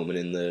the film, and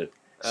in the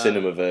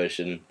cinema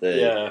version,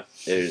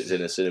 it's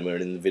in a cinema,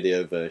 and in the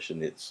video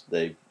version, it's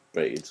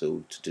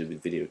all to do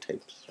with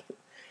videotapes.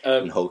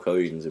 And Hulk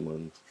Hogan's in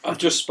one. I've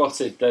just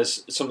spotted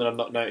there's something I've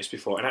not noticed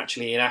before, an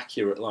actually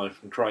inaccurate line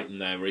from Crichton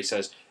there, where he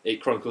says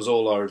it chronicles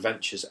all our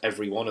adventures,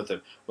 every one of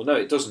them. Well, no,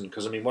 it doesn't,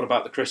 because what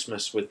about the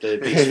Christmas with the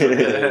beast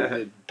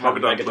from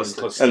the Megadon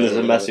cluster? And there's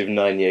a massive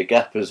 9-year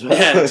gap as well.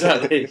 Yeah,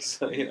 exactly.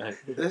 So,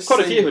 quite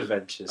a few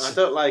adventures. I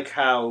don't like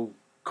how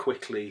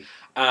quickly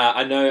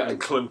I know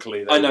and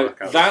clunkily I know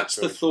that's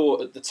the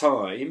thought at the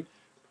time,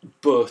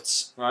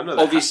 but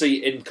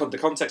obviously in the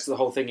context of the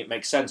whole thing, it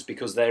makes sense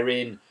because they're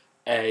in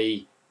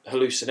a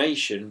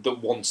hallucination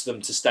that wants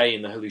them to stay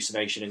in the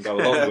hallucination and go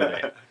along with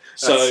it.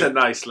 So that's a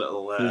nice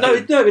little.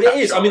 No, but it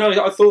is. I mean,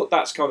 I thought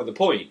that's kind of the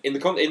point. In the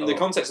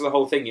context of the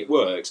whole thing, it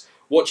works.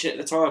 Watching it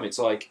at the time, it's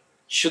like,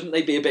 shouldn't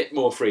they be a bit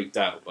more freaked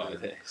out by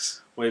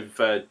this? We've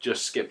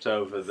just skipped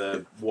over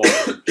the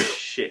one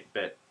shit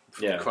bit.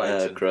 From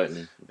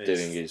Crichton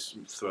doing his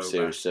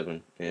Series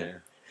 7. Yeah.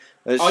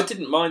 I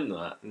didn't mind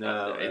that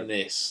No, in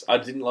this. I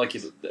didn't like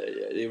it,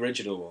 the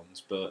original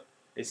ones, but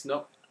it's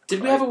not.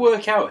 Did we ever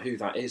work out who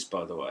that is,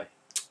 by the way?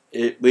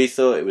 We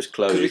thought it was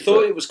Chloe. Because we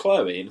thought it was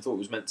Chloe and thought it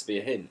was meant to be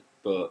a hint,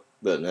 but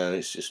no,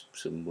 it's just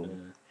some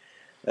woman.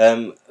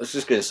 I was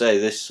just going to say,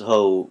 this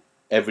whole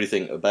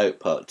everything about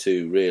Part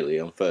 2, really,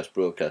 on first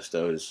broadcast,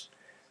 it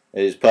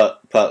was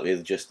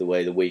partly just the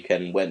way the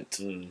weekend went.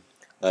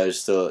 I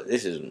just thought,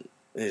 this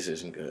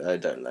isn't good. I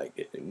don't like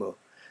it anymore.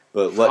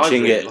 But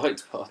watching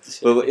liked Part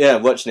 2.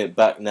 But watching it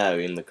back now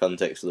in the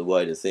context of the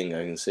wider thing,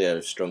 I can see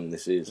how strong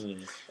this is.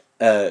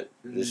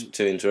 Just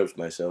to interrupt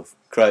myself,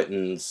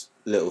 Crichton's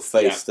little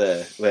face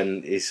there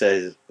when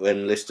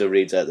Lister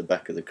reads out the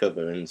back of the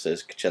cover and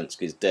says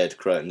Kachansky's dead,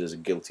 Crichton does a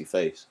guilty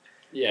face,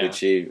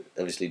 which you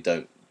obviously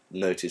don't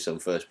notice on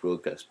first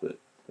broadcast, but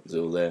it's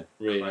all there.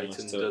 Really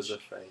Crichton nice does a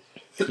face.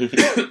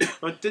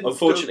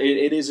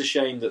 Unfortunately, it is a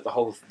shame that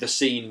the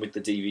scene with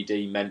the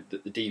DVD meant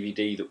that the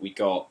DVD that we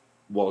got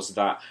was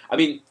that. I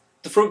mean,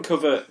 the front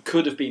cover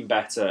could have been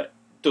better.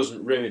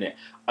 Doesn't ruin it.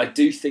 I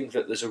do think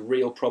that there's a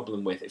real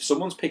problem with if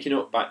someone's picking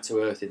up Back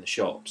to Earth in the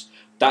shops,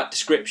 that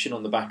description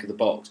on the back of the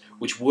box,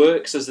 which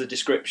works as the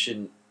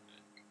description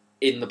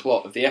in the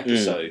plot of the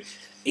episode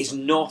is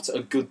not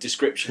a good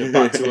description of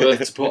Back to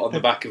Earth to put on the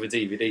back of a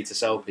DVD to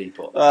sell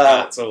people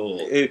at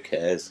all. Who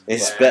cares?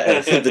 It's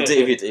better. The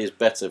DVD is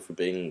better for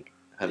having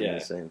the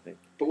same thing.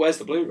 But where's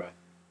the Blu-ray?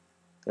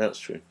 That's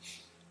true.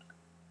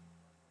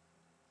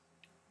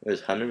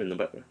 There's Hannah in the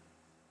background.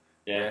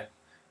 Yeah.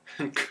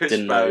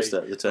 Didn't notice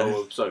that at the time.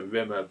 Oh, sorry,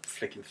 Rimmer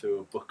flicking through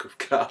a book of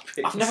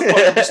carpet. I've never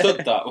quite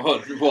understood that.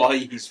 Why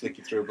he's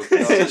flicking through a book.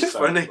 It's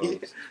funny.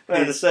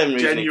 Well, the same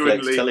reason he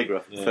collects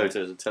genuinely-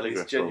 photos of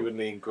telegraph. He's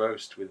genuinely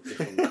engrossed with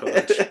different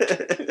colours.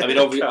 I mean,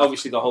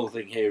 obviously, the whole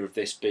thing here of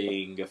this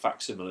being a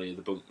facsimile of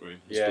the bunk room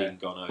has been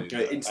gone over.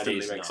 It instantly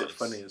and is makes nice. it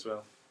funny as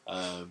well.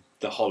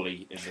 The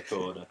holly in the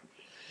corner.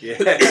 Yeah.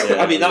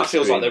 I mean, that the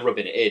feels screen. like they're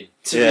rubbing it in,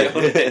 to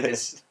be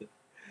honest.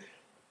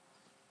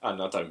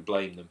 And I don't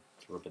blame them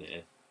for rubbing it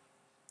in.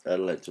 I'd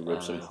like to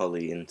rub some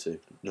holly into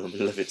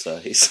Norman Levitt's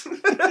eyes.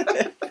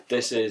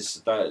 This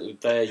is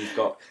there. You've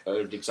got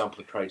an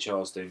example of Craig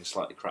Charles doing a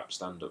slightly crap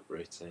stand-up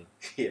routine.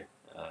 Yeah.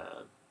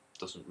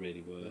 Doesn't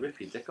really work. Rip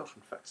your dick off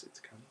and fax it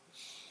to camera.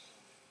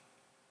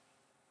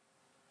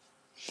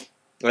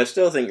 I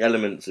still think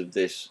elements of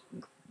this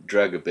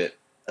drag a bit.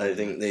 I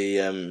think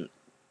the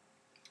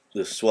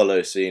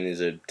swallow scene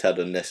is a tad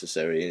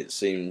unnecessary. It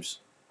seems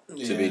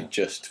to be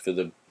just for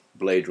the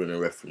Blade Runner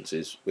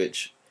references,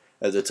 which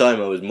at the time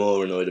I was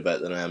more annoyed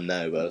about than I am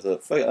now. But I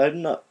thought, fuck,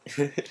 I'm not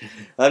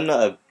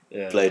a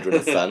Blade Runner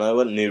fan. I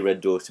want New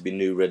Red Dwarf to be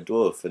New Red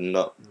Dwarf and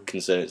not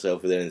concern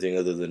itself with anything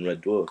other than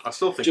Red Dwarf. I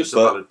still think it's a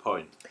valid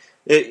point.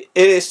 It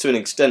is to an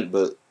extent,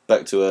 but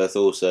Back to Earth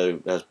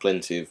also has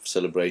plenty of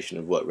celebration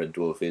of what Red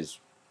Dwarf is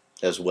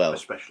as well.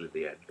 Especially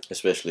the end.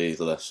 Especially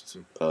the last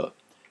part.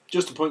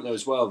 Just a point though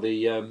as well,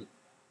 the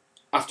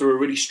after a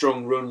really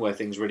strong run where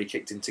things really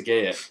kicked into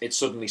gear, it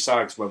suddenly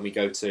sags when we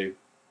go to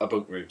a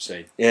bunk room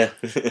scene. Yeah.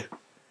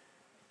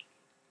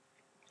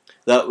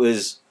 That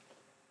was,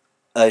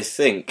 I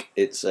think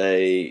it's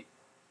a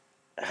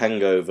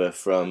hangover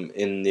from,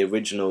 in the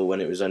original when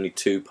it was only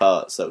 2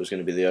 parts, that was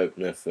going to be the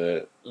opener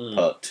for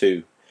part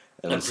 2.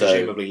 And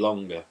presumably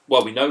longer.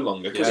 Well, we know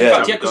longer because it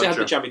had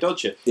the Jammy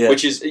Dodger,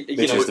 which is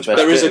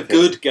there is a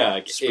good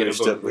gag in a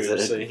bunk room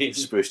scene.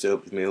 Spruced it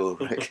up with me all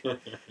right.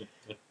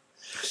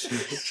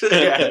 Spruced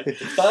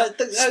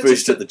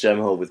up the jam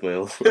hole with me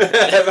all.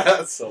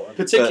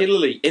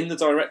 Particularly in the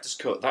director's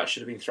cut, that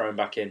should have been thrown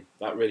back in.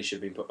 That really should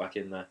have been put back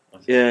in there. I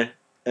think. Yeah,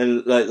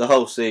 and like the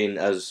whole scene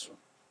as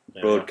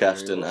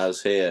broadcast and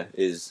as here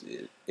is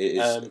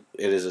it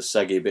is a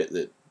saggy bit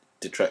that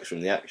detracts from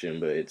the action,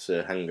 but it's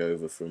a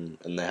hangover from,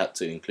 and they had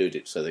to include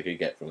it so they could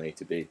get from A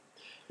to B.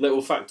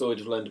 Little factoid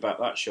I've learned about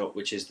that shot,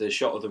 which is the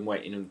shot of them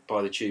waiting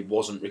by the tube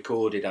wasn't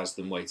recorded as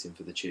them waiting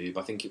for the tube.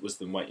 I think it was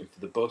them waiting for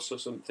the bus or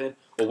something,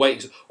 or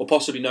waiting, or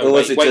possibly no. Or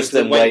was it just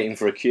them waiting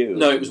for a queue?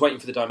 No, it was waiting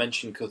for the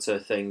dimension cutter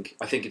thing.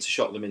 I think it's a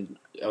shot of them in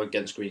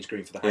against green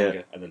screen for the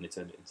hangar, and then they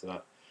turned it into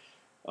that.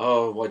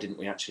 Oh, why didn't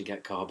we actually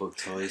get cardboard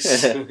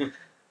toys?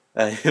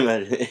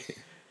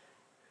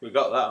 We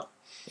got that.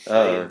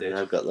 Oh,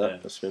 I've got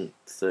that. I spent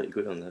 30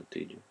 quid on that,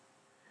 did you?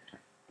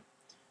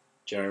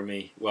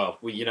 Jeremy, well,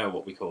 you know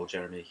what we call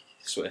Jeremy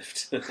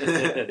Swift.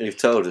 You've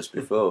told us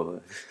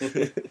before.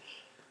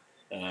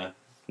 Not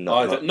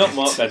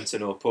Mark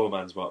Benton or poor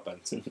man's Mark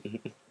Benton.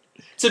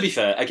 To be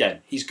fair,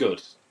 again, he's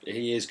good.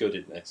 He is good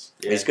in this.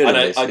 Yeah. He's good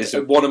in this.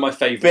 One of my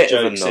favourite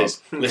jokes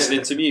is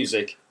listening to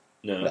music.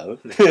 No.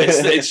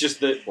 It's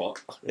just that,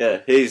 what? Yeah,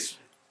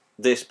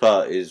 this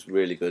part is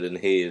really good, and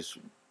he is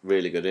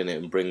really good in it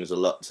and brings a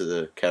lot to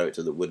the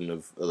character that wouldn't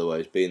have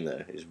otherwise been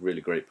there. It's a really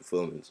great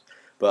performance.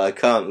 But I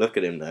can't look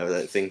at him now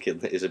without thinking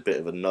that he's a bit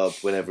of a knob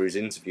whenever he's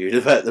interviewed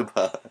about the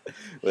part,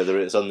 whether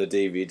it's on the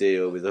DVD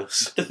or with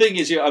us. The thing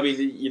is,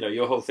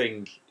 your whole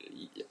thing,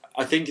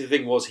 I think the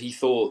thing was he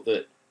thought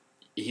that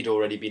he'd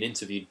already been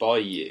interviewed by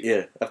you.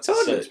 Yeah, I've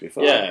told you this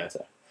before. Yeah.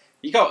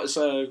 You got,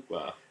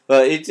 well...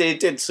 Well, it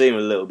did seem a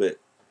little bit...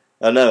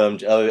 I know,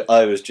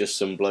 I was just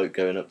some bloke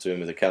going up to him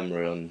with a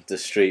camera on the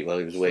street while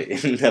he was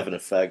waiting, having a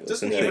fag or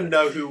something. Doesn't even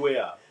know who we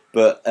are.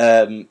 But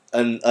and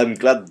I'm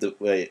glad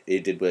that he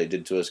did what he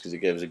did to us because it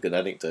gave us a good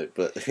anecdote.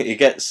 But he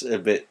gets a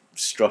bit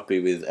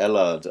stroppy with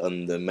Ellard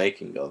on the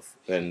making of,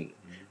 and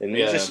you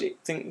just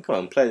think, come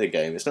on, play the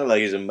game. It's not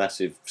like he's a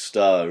massive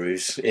star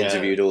who's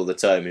interviewed all the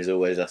time. He's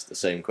always asked the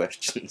same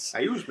questions.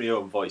 I use my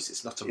own voice.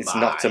 It's not a mime. It's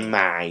not a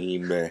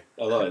mime.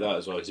 I like that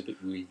as well. It's a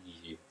bit weird.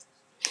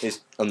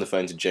 He's on the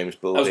phone to James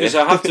Ball. I was going to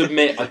say, I have to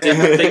admit, I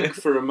didn't think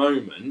for a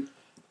moment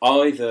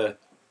either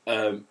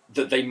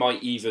that they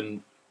might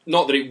even.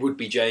 Not that it would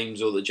be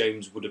James or that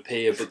James would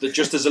appear, but that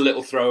just as a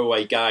little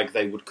throwaway gag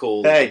they would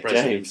call the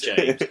president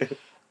James.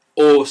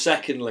 Or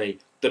secondly,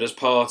 that as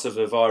part of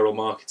a viral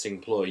marketing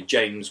ploy,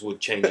 James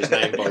would change his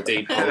name by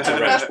default to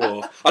Red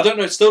Dwarf.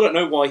 I still don't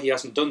know why he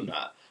hasn't done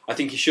that. I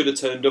think he should have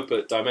turned up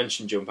at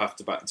Dimension Jump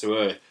after Back to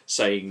Earth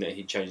saying that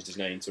he'd changed his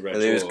name to Red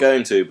Dwarf. He was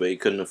going to, but he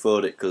couldn't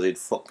afford it because he'd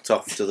fucked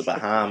off to the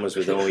Bahamas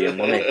with all your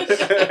money.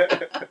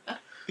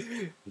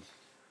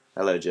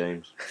 Hello,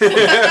 James.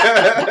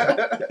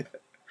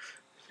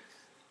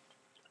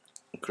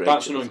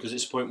 That's annoying because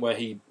it's a point where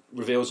he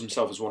reveals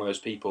himself as one of those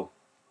people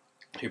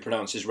who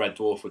pronounces Red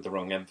Dwarf with the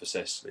wrong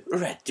emphasis.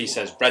 Red. He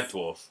says Red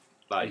Dwarf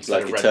Like,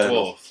 instead of like Red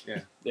Eternal. Dwarf. yeah,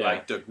 Yeah.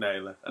 like Doug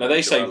Naylor. No,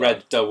 they say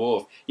Red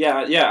Dwarf. Yeah,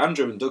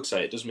 Andrew and Doug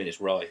say it. Does mean it's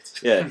right.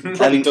 Yeah,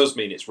 Probably and does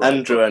mean it's right.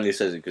 Andrew only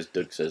says it because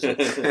Doug says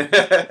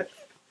it.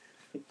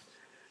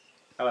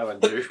 Hello,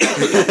 Andrew.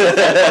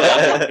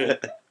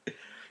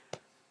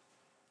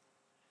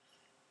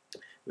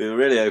 We were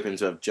really hoping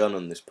to have John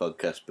on this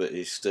podcast, but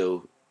he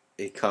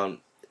can't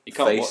You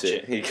can't face watch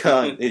it. He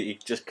can't. He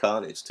just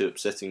can't. It's too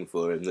upsetting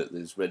for him that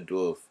there's Red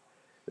Dwarf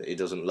that he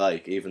doesn't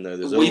like, even though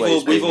there's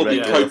always We've all Red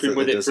been Dwarf coping that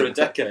with he it for a doesn't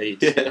like.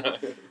 decade. Yeah.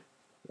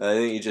 I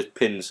think he just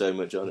pinned so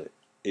much on it,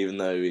 even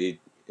though he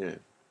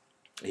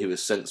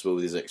was sensible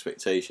with his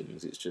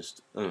expectations. It's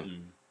just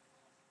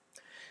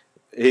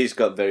he's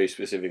got very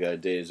specific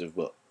ideas of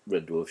what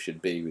Red Dwarf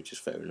should be, which is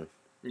fair enough.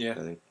 Yeah. I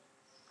think,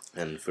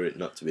 and for it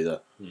not to be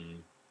that.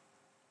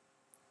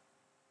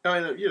 I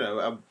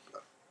mean,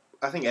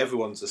 I think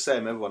everyone's the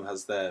same. Everyone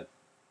has their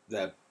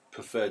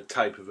preferred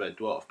type of Red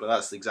Dwarf, but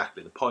that's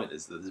exactly the point.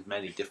 Is that there's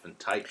many different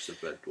types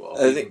of Red Dwarf,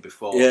 even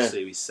before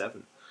Series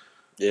 7.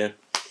 Yeah.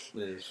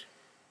 There's,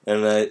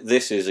 And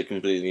this is a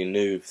completely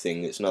new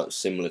thing. It's not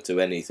similar to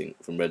anything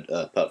from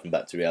apart from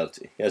Back to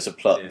Reality. It has a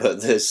plot,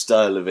 but the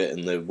style of it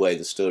and the way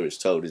the story is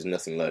told is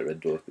nothing like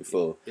Red Dwarf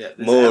before. yeah,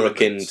 More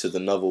akin to the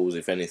novels,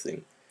 if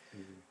anything.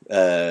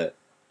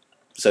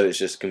 So it's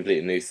just a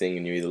completely new thing,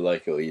 and you either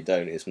like it or you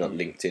don't. It's not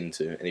linked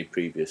into any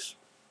previous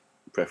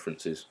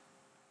preferences.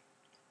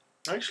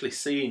 Actually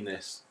seeing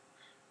this,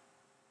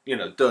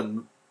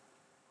 done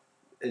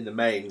in the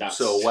main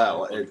so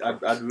well.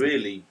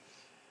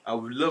 I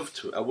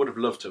would have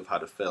loved to have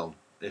had a film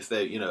if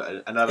they,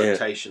 an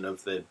adaptation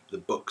of the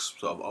book's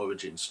sort of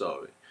origin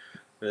story.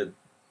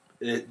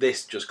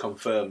 This just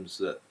confirms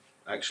that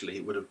actually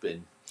it would have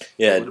been.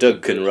 Yeah, would have Doug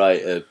been can good.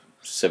 write a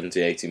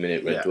 70-80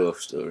 minute Red Dwarf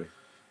story.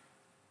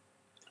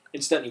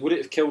 Incidentally, would it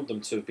have killed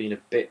them to have been a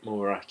bit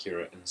more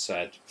accurate and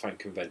said fan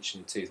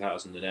convention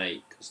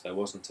 2008? Because there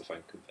wasn't a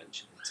fan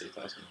convention in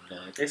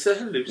 2009. It's a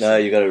hallucination. No,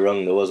 you got it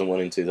wrong. There wasn't one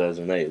in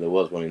 2008. There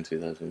was one in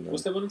 2009.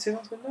 Was there one in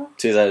 2009?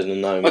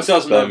 2009 was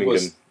 2009 Birmingham.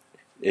 was-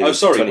 It Oh,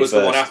 sorry, it was the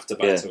 21st. one after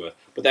Back Yeah. to Earth.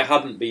 But there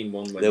hadn't been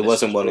one when There this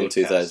wasn't was one in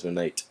broadcast.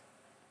 2008.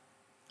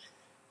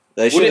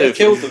 They Would should it have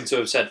killed them to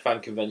have said fan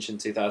convention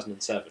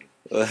 2007?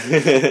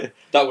 That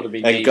would have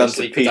been And gone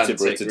to needlessly Peterborough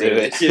pedantic, to do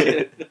really.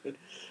 it.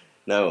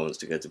 No one wants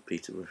to go to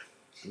Peterborough.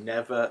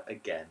 Never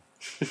again.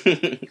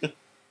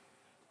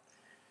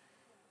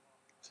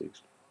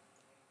 Six.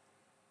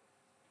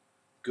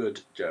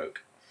 Good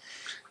joke.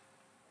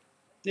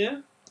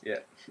 Yeah.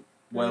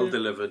 Well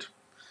delivered.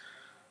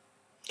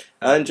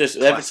 And just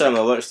every Classic. time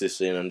I watch this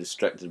scene, I'm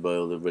distracted by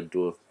all the Red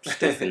Dwarf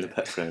stuff in the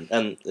background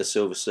and the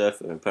Silver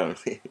Surfer.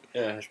 Apparently,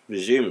 Yeah.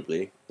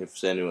 presumably,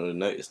 if anyone had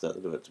noticed that,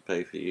 they'd have had to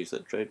pay for use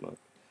that trademark.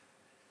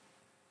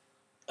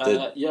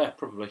 Yeah,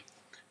 probably.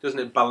 Doesn't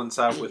it balance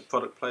out with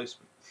product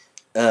placement?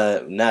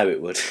 Now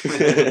it would.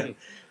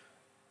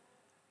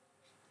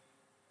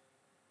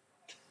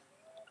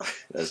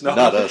 That's No.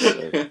 not us.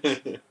 So.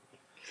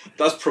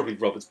 That's probably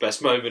Robert's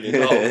best moment in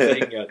the whole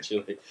thing,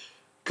 actually.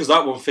 Because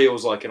that one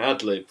feels like an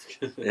ad-lib.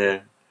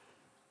 Yeah.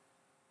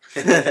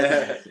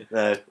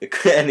 No,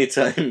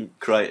 anytime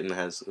Crichton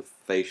has a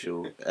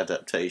facial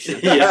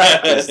adaptation.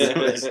 That's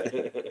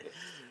the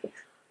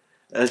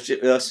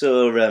best. I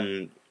saw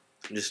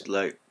just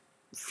like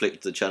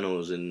flicked the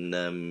channels and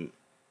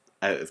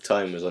Out of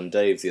Time was on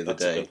Dave the other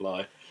That's a day, good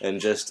lie. and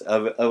just I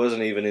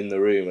wasn't even in the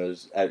room. I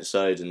was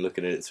outside and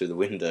looking at it through the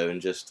window, and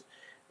just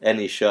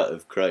any shot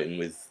of Crichton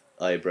with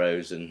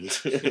eyebrows and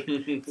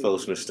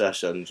false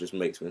moustache on just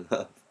makes me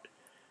laugh.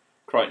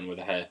 Crichton with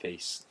a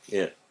hairpiece.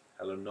 Yeah,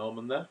 Helen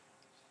Norman there.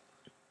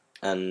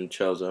 and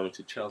Charles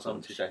Armitage. Charles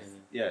Armitage.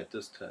 Yeah, it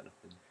does turn up.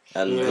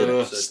 And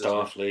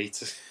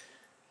Starfleet.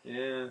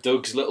 Yeah.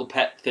 Doug's little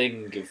pet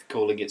thing of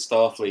calling it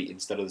Starfleet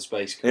instead of the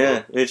Space Corps.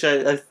 yeah, which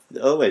I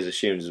always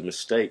assumed was a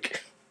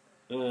mistake.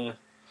 I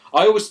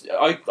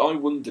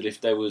wondered if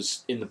there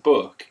was, in the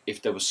book,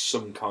 if there was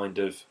some kind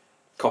of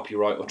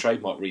copyright or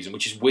trademark reason,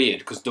 which is weird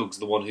because Doug's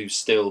the one who's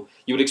still...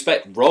 You would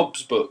expect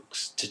Rob's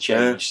books to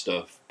change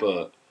stuff,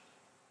 but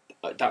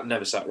that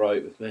never sat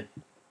right with me.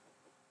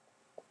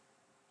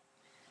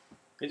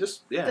 It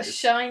just, yeah. The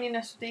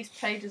shininess of these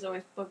pages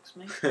always bugs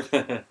me. It's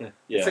a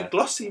Yeah.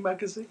 glossy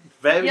magazine.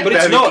 Very, Yeah, but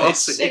very it's not.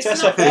 glossy. It's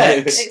not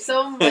SFX. It's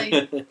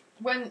only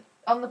when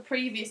on the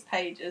previous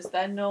pages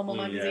they're normal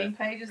magazine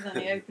pages, and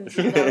then he opens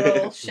them,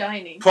 they're all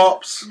shiny.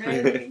 Pops.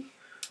 Really?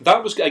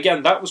 That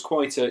was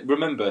quite a...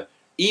 Remember,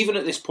 even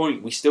at this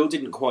point, we still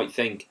didn't quite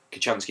think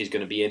Kachansky's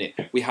going to be in it.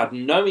 We had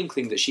no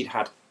inkling that she'd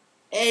had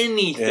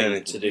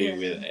anything to do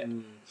with it.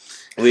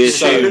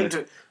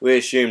 We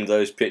assumed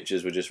those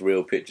pictures were just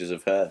real pictures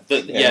of her.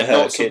 Not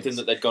her something kids.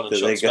 that they'd gone and That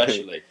shot they go-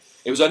 specially.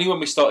 It was only when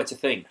we started to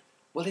think,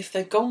 well, if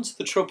they've gone to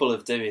the trouble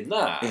of doing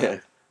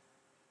that...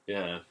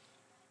 Yeah.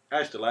 I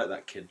used to like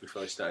that kid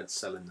before he started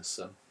selling the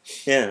sun.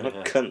 Yeah, what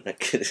cunt that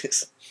kid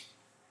is.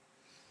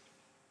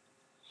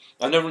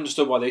 I never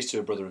understood why these two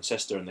are brother and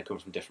sister and they come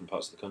from different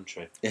parts of the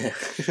country. Yeah.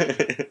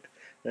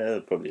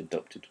 They're probably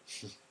adopted.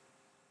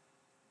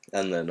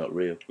 And they're not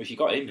real. If you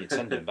got him, you'd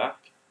send him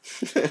back.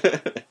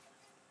 I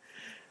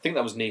think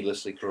that was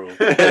needlessly cruel.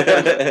 God,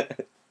 it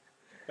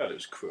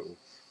was cruel.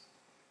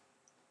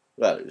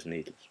 Well, it was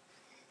needless.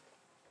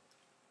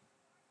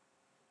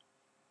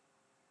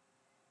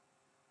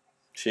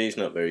 She's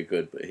not very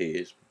good, but he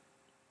is.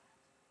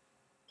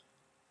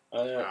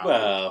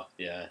 Well,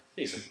 yeah,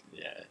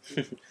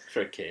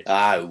 for a kid.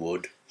 I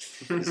would.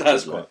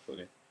 That's quite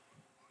funny.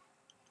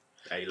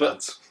 Hey, But-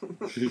 lads.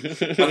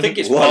 I think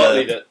it's What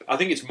partly a- that. I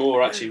think it's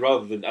more actually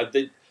rather than.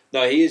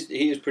 No, he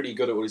is pretty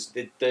good at what he's.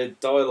 The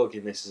dialogue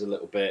in this is a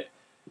little bit.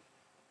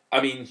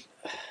 I mean,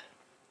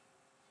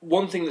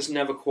 one thing that's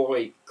never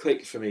quite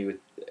clicked for me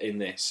in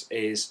this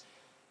is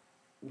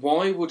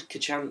why would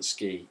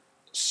Kachansky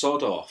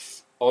sod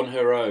off on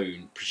her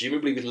own,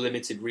 presumably with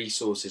limited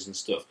resources and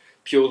stuff,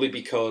 purely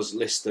because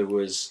Lister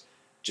was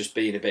just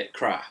being a bit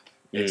crap.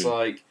 It's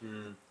like,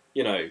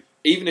 you know,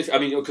 even if, I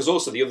mean, because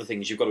also the other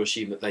thing is you've got to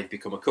assume that they've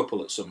become a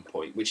couple at some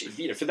point, which,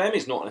 you know, for them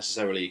is not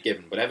necessarily a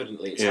given, but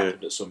evidently it's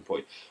happened at some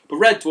point. But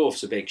Red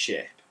Dwarf's a big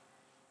ship.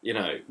 You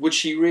know, would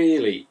she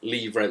really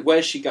leave Red?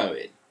 Where's she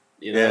going?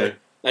 You know,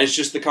 and it's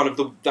just the kind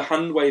of the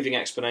hand waving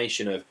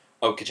explanation of,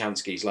 oh,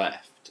 Kachansky's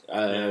left.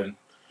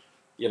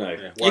 You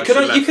know, you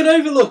can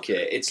overlook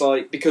it. It's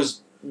like,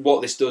 because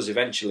what this does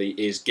eventually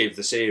is give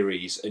the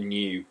series a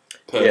new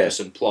purpose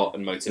and plot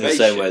and motivation. In the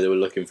same way they were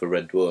looking for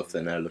Red Dwarf,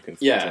 they're now looking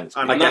for Kachansky.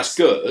 And that's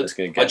good. That's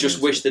gonna get I just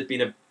them wish there'd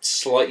been a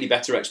slightly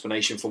better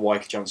explanation for why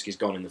Kachansky's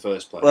gone in the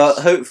first place. Well,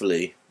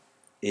 hopefully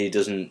he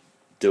doesn't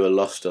do a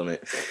Lost on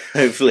it.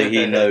 Hopefully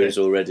he knows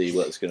already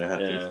what's going to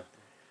happen.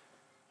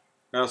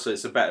 Yeah. Also,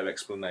 it's a better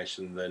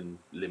explanation than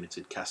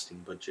limited casting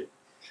budget.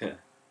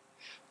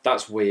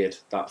 That's weird,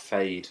 that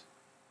fade.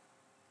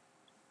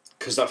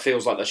 Because that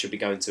feels like that should be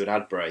going to an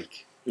ad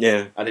break.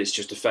 Yeah. And it's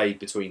just a fade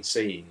between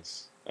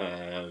scenes.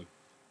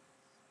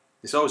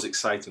 It's always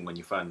exciting when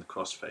you find the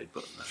crossfade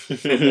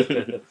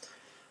button.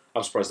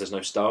 I'm surprised there's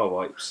no star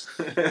wipes.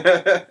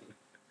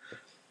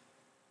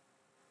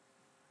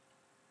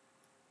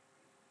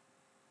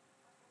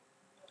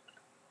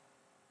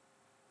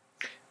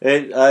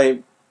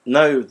 I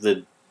know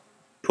the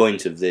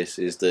point of this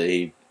is that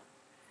he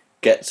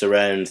gets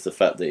around the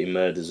fact that he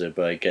murders her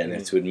by getting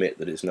her to admit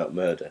that it's not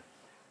murder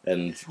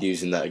and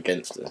using that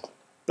against her.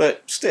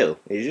 But still,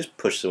 he just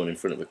pushed someone in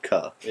front of a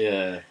car.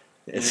 Yeah.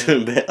 It's a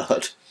bit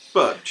odd.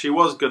 But she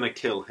was going to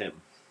kill him,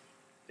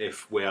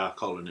 if we are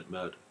calling it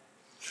murder.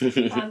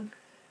 And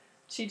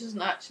she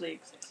doesn't actually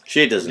exist.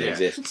 She doesn't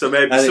exist. So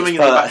maybe And something it's in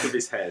the part- back of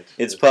his head.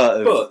 It's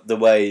part of But- the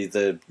way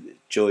the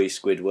Joy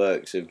Squid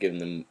works of giving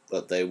them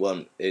what they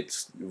want.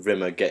 It's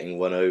Rimmer getting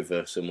one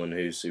over someone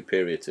who's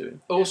superior to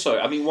him. Also,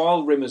 I mean,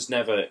 while Rimmer's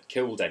never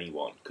killed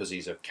anyone because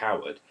he's a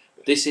coward,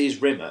 this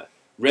is Rimmer.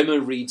 Rimmer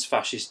reads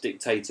Fascist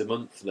Dictator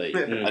Monthly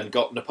and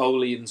got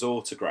Napoleon's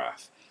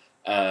autograph.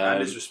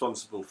 And is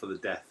responsible for the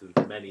death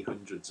of many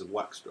hundreds of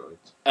wax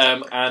droids.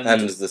 And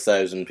the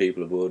 1,000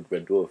 people aboard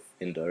Red Dwarf,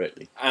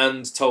 indirectly.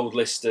 And told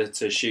Lister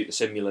to shoot the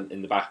simulant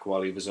in the back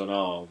while he was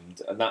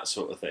unarmed, and that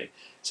sort of thing.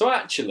 So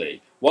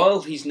actually,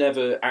 while he's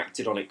never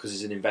acted on it because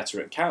he's an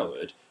inveterate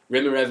coward,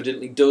 Rimmer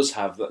evidently does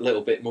have that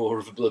little bit more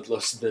of a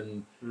bloodlust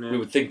than we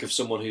would think of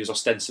someone who's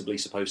ostensibly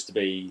supposed to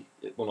be,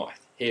 well, not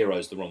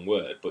hero's the wrong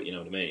word, but you know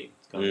what I mean.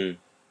 Kind of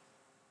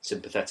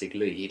sympathetic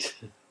lead.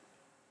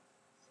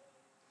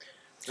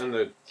 And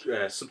the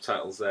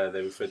subtitles there,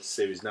 they refer to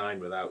Series 9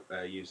 without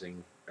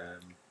using...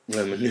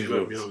 Roman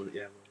numerals.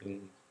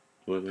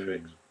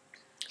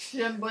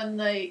 Remember when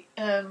they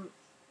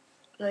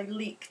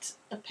leaked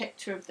a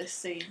picture of this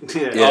scene?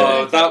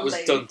 Oh, that was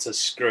done to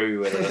screw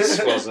with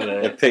us, wasn't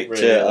it? A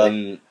picture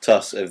on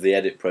TOS of the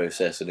edit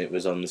process, and it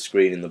was on the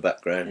screen in the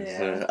background.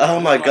 Yeah. Oh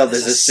my god,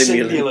 there's a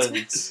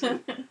simulant.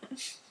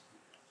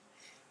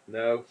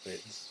 No,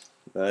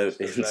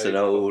 it's an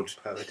old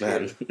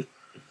man.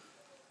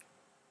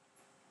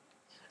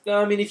 No,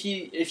 I mean, if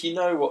you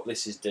know what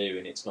this is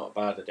doing, it's not a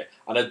bad idea.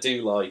 And I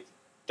do like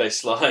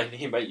this line,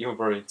 "You make your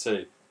brain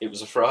too. It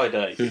was a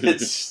Friday."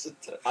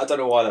 I don't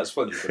know why that's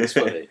funny, but it's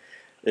funny.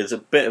 It's a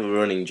bit of a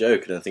running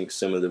joke, and I think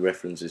some of the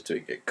references to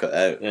it get cut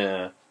out.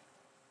 Yeah.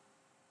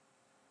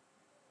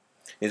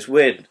 It's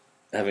weird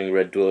having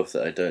Red Dwarf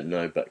that I don't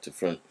know back to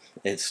front.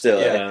 It's still...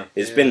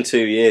 It's Yeah. been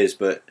 2 years,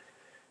 but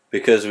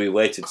because we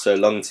waited so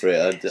long for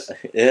it...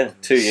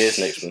 2 years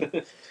next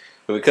month.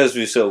 But because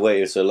we sort of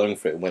waited so long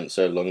for it, went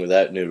so long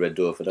without new Red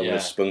Dwarf, I don't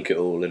want to spunk it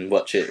all and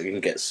watch it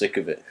and get sick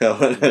of it. I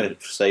want to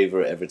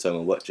savour it every time I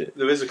watch it.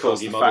 There is, of course,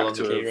 the Corgi model on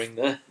factor the of, keyring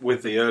there.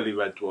 with the early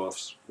Red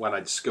Dwarfs, when I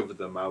discovered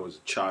them, I was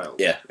a child.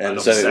 Yeah, and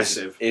And so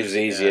obsessive. it was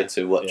easier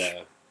to watch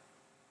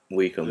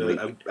week on week.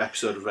 An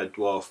episode of Red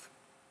Dwarf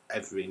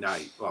every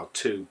night, or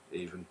two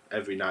even,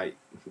 every night,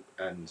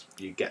 and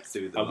you get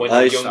through them. And when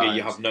I- you're younger,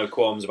 you have no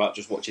qualms about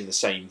just watching the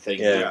same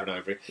thing over and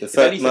over. If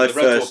anything, my the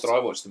Red Dwarf first- that I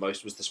watched the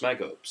most was the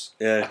Smeg Ups.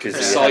 Yeah, I could because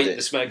recite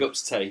the Smeg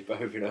Ups tape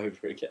over and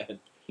over again.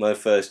 my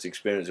first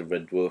experience of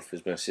Red Dwarf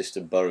was my sister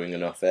borrowing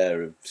an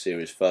off-air of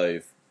Series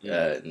 5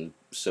 in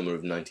summer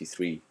of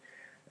 '93.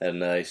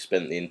 And I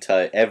spent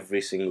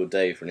every single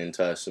day for an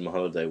entire summer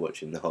holiday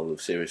watching the whole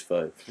of Series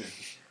 5.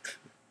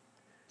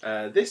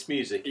 This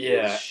music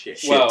is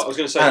shit. Well, I was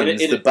going to say, and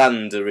the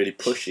band are really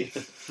pushy.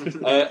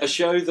 A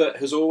show that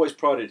has always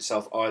prided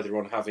itself either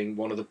on having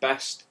one of the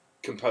best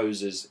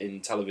composers in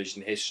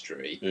television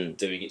history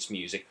doing its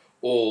music,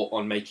 or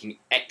on making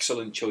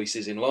excellent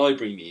choices in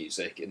library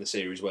music in the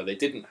series where they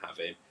didn't have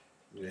him.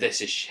 Yeah.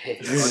 This is shit.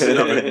 I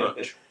didn't have him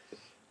much.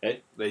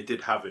 They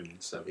did have him in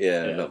 7.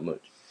 Yeah, not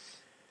much.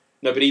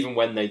 No, but even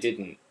when they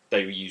didn't,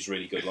 they used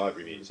really good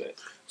library music.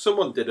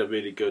 Someone did a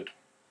really good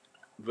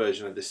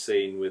version of this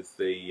scene with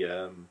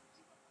the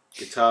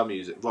guitar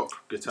music, rock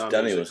guitar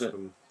Danny, music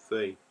from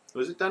Thing.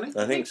 Was it Danny?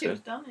 I think so. It was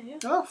Danny, yeah.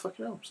 Oh,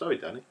 fucking hell. Sorry,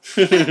 Danny.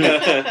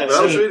 That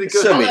was really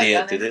good. Some Hello,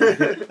 idiot Danny. did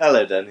it.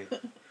 Hello, Danny.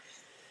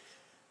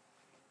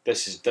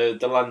 This is the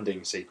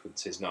landing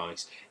sequence is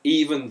nice,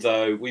 even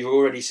though we've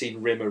already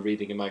seen Rimmer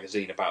reading a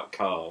magazine about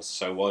cars.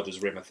 So why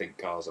does Rimmer think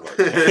cars are like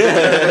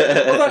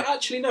that? Well,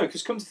 actually no,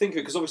 because come to think of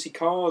it, because obviously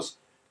cars,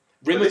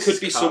 Rimmer could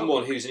be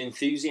someone who's an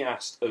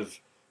enthusiast of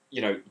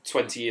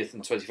 20th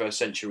and 21st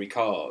century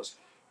cars,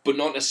 but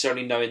not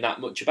necessarily knowing that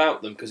much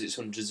about them because it's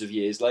hundreds of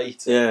years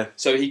later. Yeah.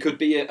 So he could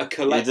be a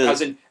collector,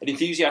 as an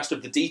enthusiast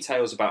of the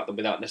details about them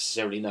without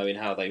necessarily knowing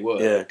how they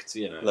worked.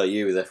 Yeah. Like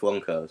you with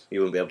F1 cars, you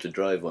wouldn't be able to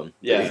drive one.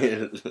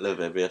 Yeah.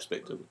 Love every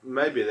aspect of it.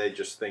 Maybe they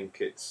just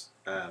think it's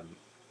a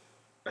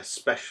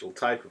special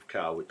type of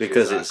car, which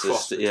because is it's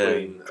cross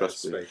between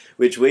space.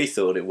 Which we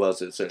thought it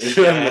was. It's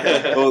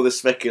all the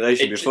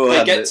speculation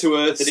beforehand. They get to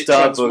Earth and it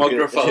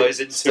transmogrifies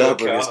into a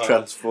car. Is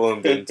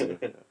transformed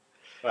into.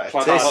 Right,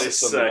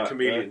 this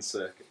chameleon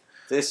circuit.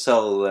 This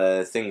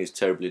whole thing is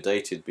terribly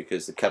dated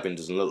because the cabin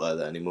doesn't look like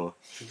that anymore.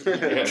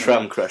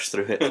 Tram crashed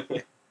through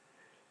it.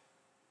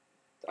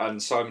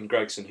 And Simon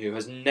Gregson, who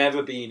has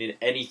never been in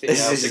anything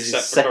This else is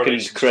except his for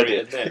Coronation second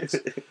credit. Street and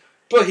this.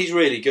 But he's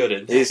really good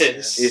in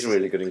this. He's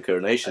really good in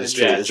Coronation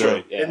Street Yeah, as true.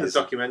 well. Yeah, in the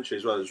documentary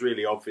as well, it was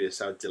really obvious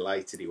how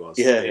delighted he was.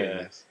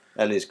 Yeah.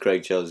 And he's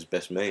Craig Charles'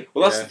 best mate.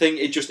 Well, that's the thing.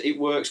 It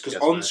works because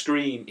Yes, on mate.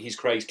 screen he's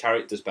Craig's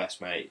character's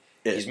best mate.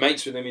 Yeah. He's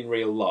mates with him in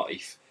real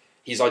life.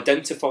 He's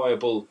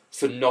identifiable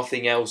for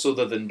nothing else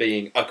other than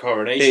being a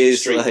Coronation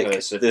Street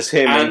person. There's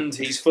him and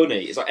he's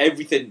funny. It's like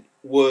everything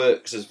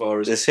works as far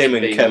as there's him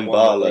and being Ken the one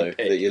Barlow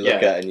pick. that you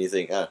look at and you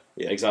think, yeah.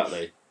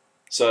 Exactly.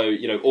 So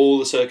all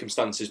the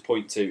circumstances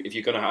point to if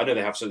you're gonna. I know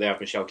they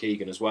have Michelle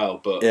Keegan as well,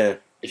 but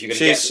if you're gonna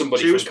get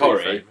somebody from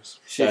Corrie,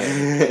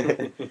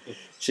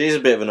 she's a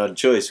bit of an odd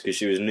choice because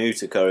she was new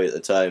to Corrie at the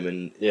time,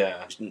 and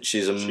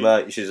she's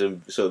a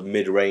sort of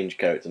mid-range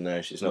character now.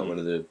 She's not one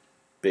of the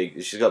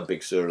big. She's got a big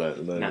storyline at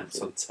the moment.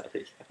 That's on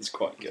telly. It's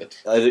quite good.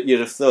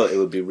 You'd have thought it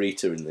would be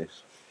Rita in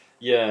this.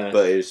 Yeah,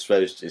 but it's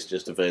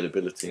just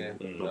availability. Yeah,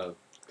 no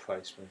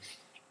placement.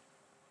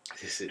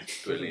 This is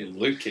brilliant.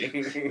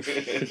 Looking.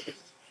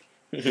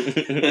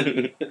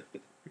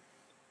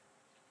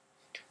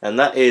 And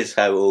that is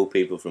how all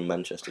people from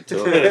Manchester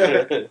talk,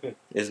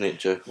 isn't it,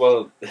 Joe?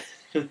 Well,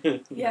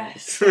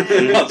 yes.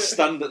 I'll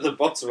stand at the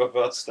bottom of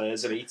our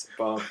stairs and eat a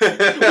barn cake,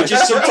 which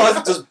is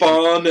sometimes just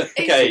barn cake.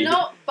 It's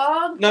not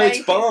barn cake. No,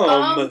 it's barm.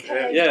 Barn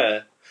cake.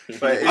 Yeah.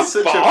 But it's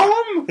such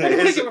barm?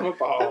 It is Give him a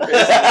barm.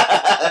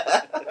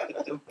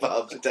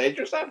 Barm's a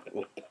dangerous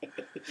animal.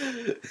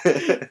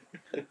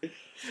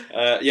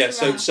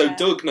 So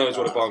Doug knows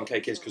what a barm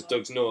cake is because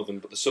Doug's northern,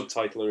 but the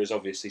subtitler is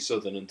obviously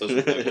southern and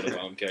doesn't know what a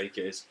barm cake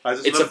is. I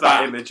just It's love a that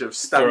bap image of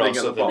standing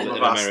at the bottom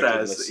of our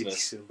American stairs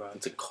listeners. eating about.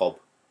 It's a cob.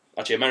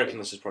 Actually, American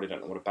listeners probably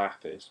don't know what a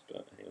bap is,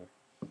 but anyway.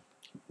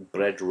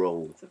 Bread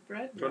roll. It's a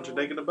bread Do you want roll.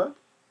 to dig in a bit?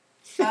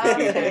 Barn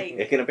cake.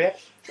 You gonna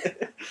bet?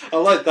 I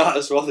like that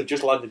as well. They've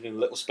just landed in a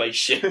little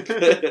spaceship.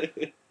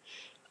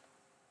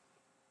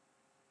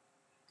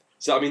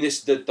 So I mean,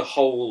 the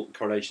whole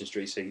Coronation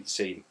Street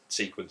scene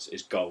sequence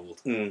is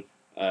gold.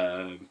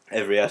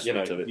 Every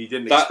aspect of it. You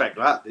didn't expect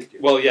that, did you?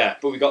 Well, yeah,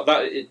 but we got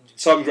that.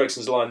 Simon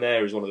Gregson's line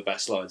there is one of the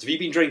best lines. Have you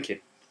been drinking?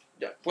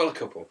 Yeah, well, a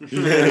couple. And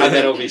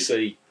then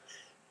obviously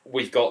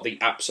we've got the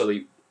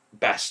absolute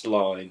best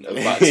line of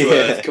Back to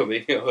Earth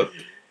coming up,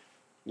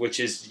 which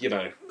is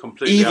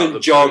completely out of even the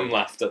John blue.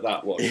 laughed at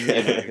that one.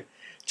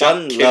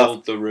 John killed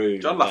laughed. the room.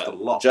 John laughed a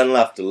lot. John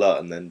laughed a lot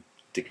and then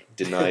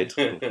denied.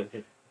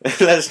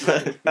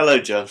 Hello,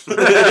 John.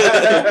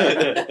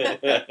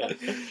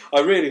 I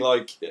really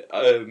like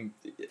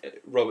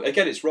Robert.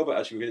 Again, it's Robert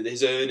actually.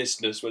 His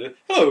earnestness. When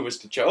hello,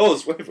 Mr.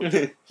 Charles.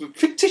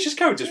 Fictitious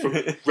characters from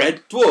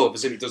Red Dwarf,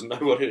 as if he doesn't know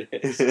what it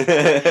is.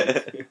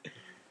 They're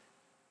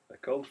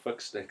called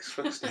fuck sticks.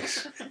 Fuck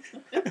sticks.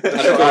 And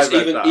of course,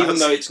 even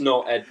though it's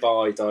not Ed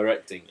Bye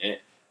directing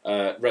it,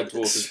 Red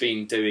Dwarf has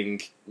been doing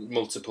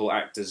multiple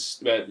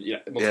actors,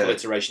 multiple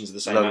iterations of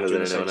the same actor in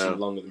the same scene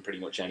longer than pretty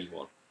much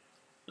anyone.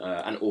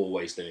 And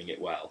always doing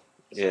it well.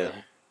 So. Yeah,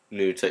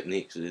 new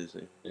techniques,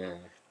 isn't it? Yeah.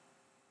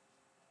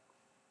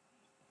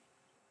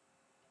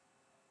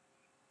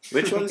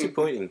 Which one's he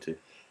pointing to?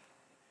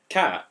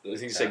 Cat. I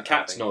think he said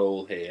Cat's not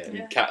all here.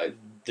 Yeah. And Cat.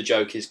 The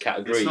joke is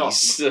Cat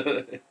agrees.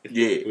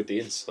 Yeah. With the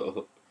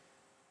insult.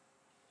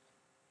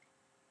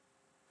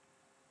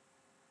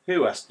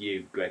 Who asked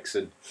you,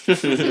 Gregson?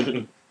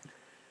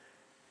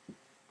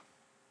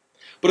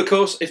 But of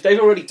course, if they've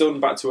already done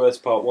Back to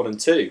Earth Part 1 and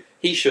 2,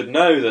 he should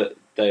know that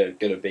they're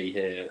going to be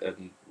here,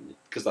 and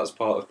because that's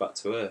part of Back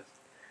to Earth.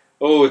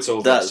 Oh, it's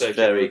all That's so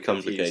very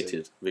confusing.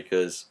 complicated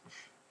because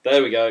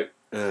There we go.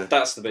 uh,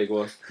 That's the big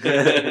one.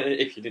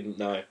 If you didn't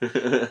know.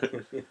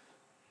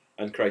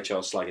 And Craig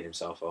Charles slagging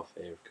himself off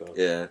here, of course.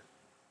 yeah.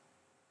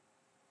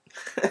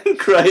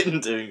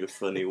 Crichton doing a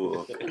funny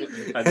walk.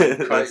 And then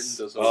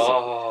Crichton does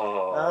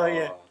all Oh,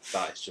 yeah.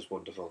 That is just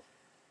wonderful.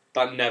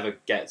 That never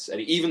gets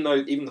any. Even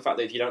the fact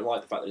that if you don't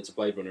like the fact that it's a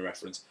Blade Runner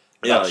reference,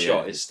 that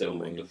shot is still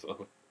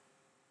wonderful.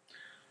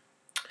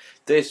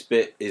 This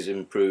bit is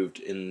improved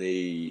in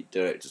the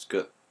director's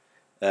cut.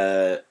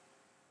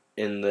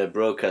 In the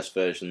broadcast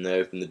version, they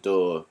open the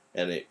door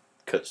and it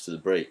cuts to the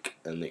break,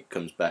 and it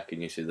comes back,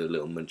 and you see the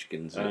little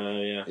munchkins.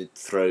 Yeah. It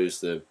throws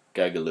the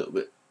gag a little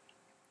bit.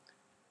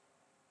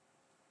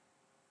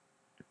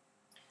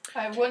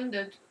 I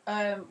wondered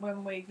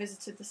when we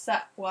visited the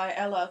set why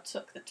Ella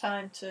took the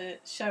time to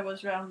show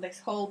us around this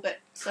whole bit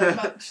so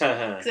much.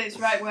 Because it's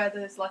right where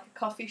there's like a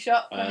coffee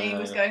shop, and he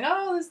was going,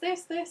 "Oh,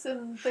 there's this,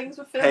 and things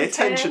were filmed. Pay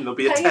attention, there'll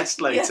be a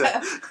test later."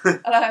 Yeah.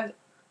 And I was,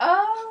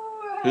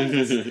 oh,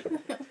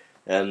 right.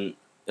 And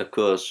of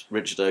course,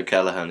 Richard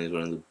O'Callaghan is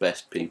one of the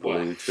best people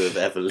to have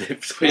ever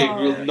lived. We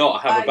will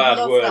not have a I bad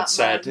love word that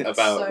said man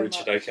about so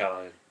Richard much.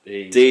 O'Callaghan.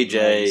 He's DJ,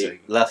 amazing.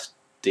 last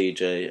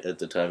DJ at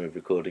the time of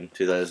recording,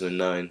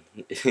 2009.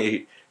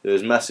 There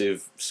was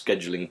massive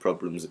scheduling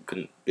problems that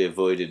couldn't be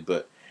avoided,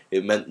 but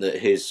it meant that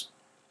his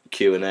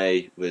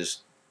Q&A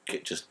was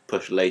just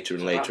pushed later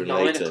and later and About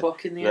 9 later.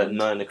 o'clock in the At end.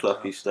 9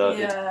 o'clock he started.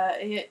 Yeah,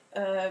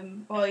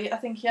 I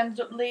think he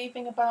ended up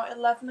leaving about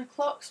 11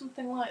 o'clock,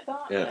 something like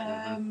that.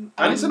 Yeah. And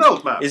he's an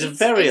old man. He's a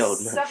very he's old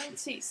man.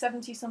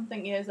 70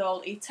 something years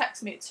old. He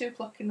texted me at 2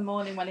 o'clock in the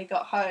morning when he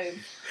got home,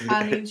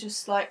 and he was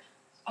just like,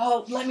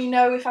 "Oh, let me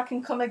know if I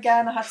can come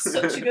again. I had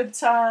such a good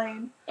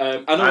time."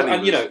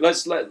 And you know,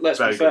 let's be Very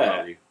good fair.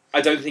 value. I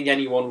don't think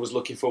anyone was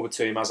looking forward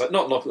to him as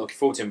not looking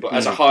forward to him, but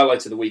as a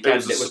highlight of the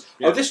weekend. It was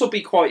this will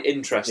be quite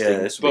interesting. Yeah,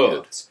 this will be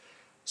good. But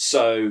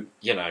so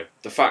you know,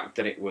 the fact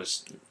that it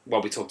was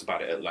we talked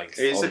about it at length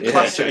It's on a the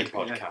classic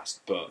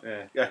podcast, but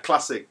Yeah,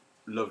 classic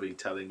Lovey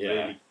telling Yeah.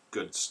 really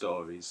good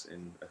stories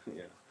in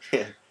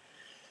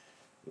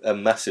A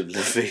massive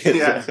lovey.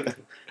 Yeah.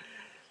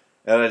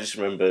 And I just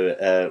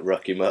remember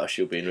Rocky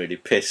Marshall being really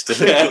pissed.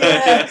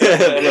 Yeah.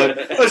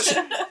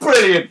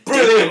 Brilliant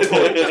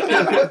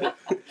point.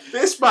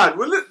 This man,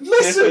 will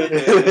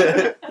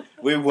listen.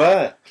 We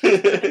were.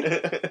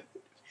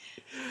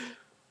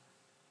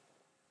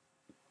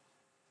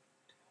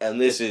 And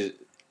this is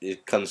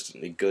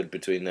constantly good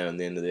between now and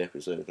the end of the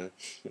episode. Huh?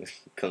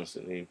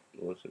 Constantly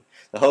awesome.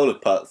 The whole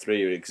of part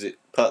 3, because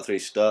part 3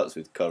 starts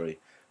with Corrie.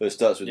 Well, it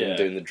starts with them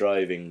doing the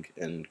driving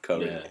and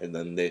Corrie, and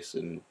then this,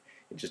 and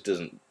it just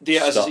doesn't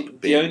stop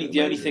the only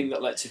amazing. thing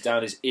that lets it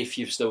down is if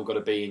you've still got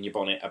to be in your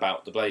bonnet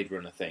about the Blade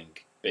Runner thing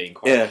being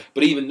quite. Yeah.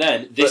 But even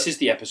then, this is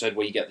the episode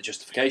where you get the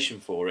justification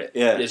for it.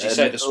 Yeah, As you and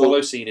say, the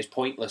swallow scene is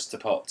pointless to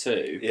part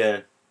 2.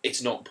 Yeah.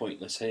 It's not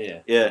pointless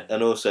here. Yeah,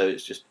 and also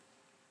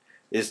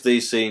it's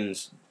these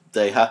scenes,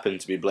 they happen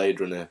to be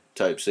Blade Runner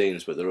type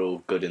scenes, but they're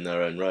all good in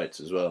their own rights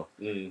as well.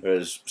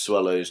 Whereas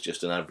Swallow's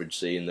just an average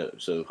scene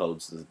that sort of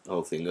holds the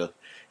whole thing up.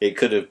 It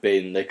could have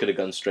been, they could have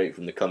gone straight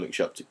from the comic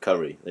shop to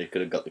Corrie. They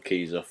could have got the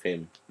keys off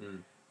him.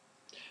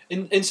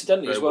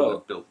 Incidentally as They would well,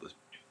 have built this.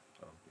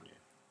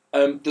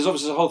 there's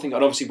obviously a whole thing,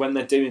 and obviously when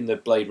they're doing the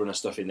Blade Runner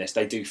stuff in this,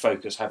 they do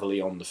focus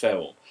heavily on the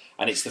film,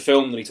 and it's the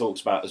film that he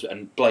talks about,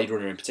 and Blade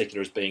Runner in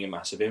particular, as being a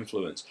massive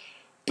influence.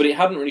 But it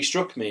hadn't really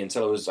struck me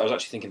until I was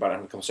actually thinking about it,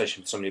 having a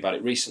conversation with somebody about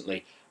it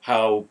recently,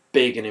 how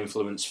big an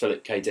influence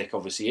Philip K. Dick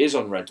obviously is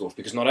on Red Dwarf,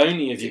 because not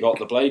only have you got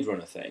the Blade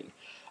Runner thing,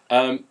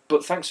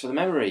 but thanks for the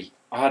memory,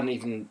 I don't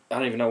even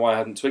know why I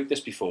hadn't twigged this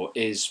before,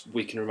 is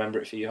We Can Remember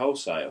It For You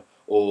Wholesale,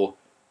 or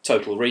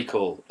Total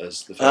Recall,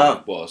 as the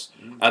film was.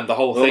 And the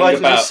whole thing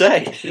about...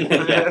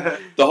 the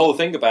whole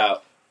thing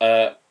about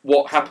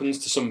what happens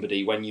to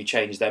somebody when you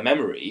change their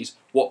memories,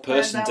 what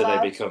person do they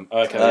become?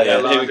 Okay,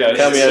 here we go.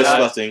 Cameo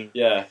spotting.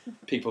 Yeah,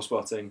 people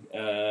spotting.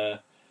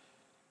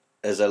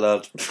 As a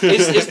lad.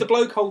 Is the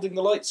bloke holding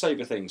the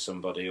lightsaber thing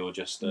somebody, or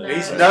just... No,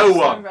 He's it's no so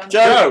one. random.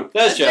 Joe!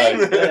 There's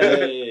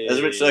Joe!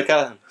 As Richard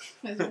O'Callaghan.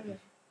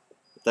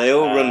 They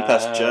all run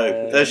past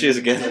Joe. There she is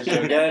again. There's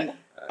Joe again.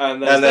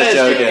 And there's there's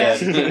Joe Joe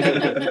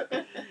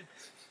again.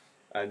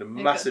 And a You've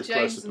massive got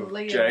James close-up and of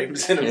Liam.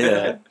 James in a Yeah.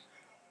 minute.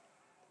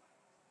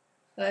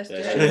 There's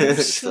There's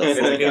James. Still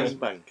full games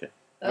banker.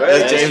 Oh,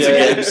 There's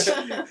James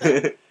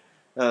James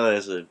Oh,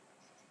 there's a...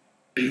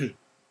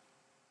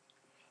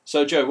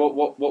 So Joe,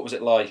 what was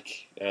it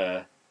like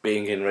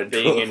Being in Red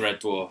being Dwarf. in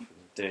Red Dwarf,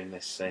 doing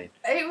this scene?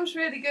 It was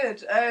really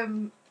good.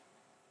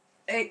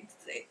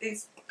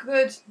 It's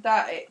good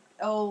that it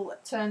all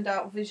turned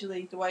out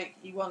visually the way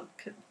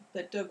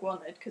that Doug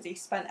wanted, because he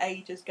spent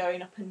ages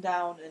going up and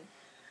down,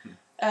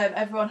 and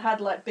everyone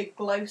had like big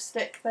glow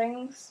stick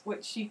things,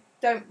 which you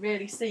don't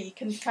really see. You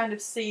can kind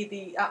of see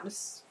the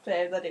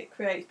atmosphere that it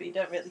creates, but you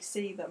don't really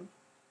see them.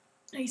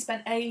 And he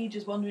spent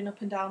ages wandering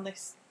up and down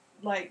this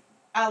like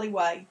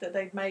alleyway that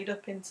they'd made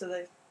up into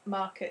the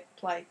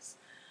marketplace,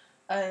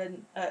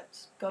 and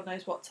at God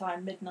knows what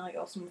time, midnight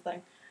or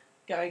something,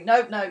 going,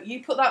 no,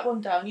 you put that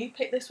one down, you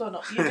pick this one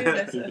up, you do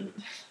this,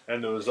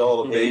 And there was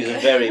all of He's these. a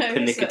very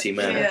pernickety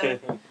man.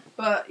 Yeah,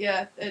 but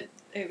yeah,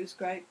 it was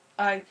great.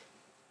 I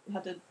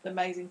had an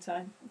amazing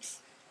time,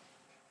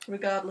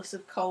 regardless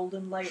of cold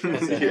and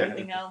lateness and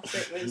everything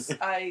else.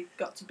 I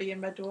got to be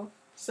in Red Dwarf,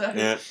 so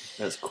Yeah,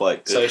 that's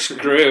quite So good.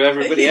 screw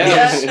everybody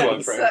Yeah, else,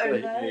 quite so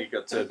frankly. no. You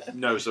got to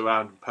nose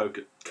around and poke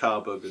at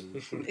Carbug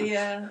and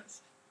yeah.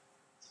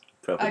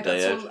 Proper I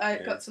day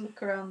out. got to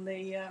look around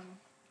the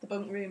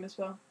bunk room as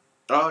well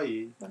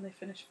yeah. when they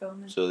finished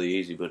filming. So the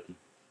easy button,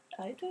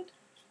 I did.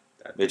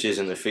 which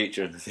isn't a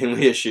feature in the thing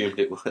we assumed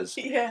it was.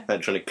 Yeah.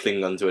 Like trying to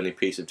cling onto any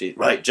piece of teeth.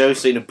 Right, Joe's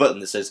seen a button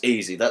that says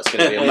easy. That's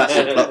going to be a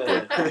massive plot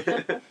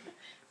point.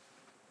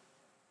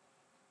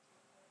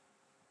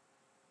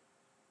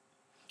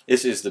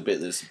 This is the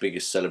bit that's the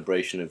biggest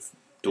celebration of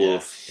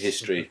dwarf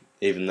history,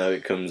 even though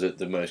it comes at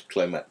the most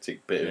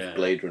climactic bit of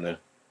Blade Runner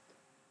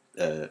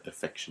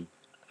affection.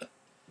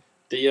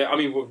 I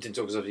mean, we didn't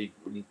talk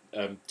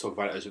talk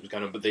about it as it was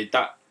going on, but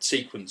that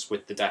sequence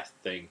with the death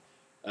thing,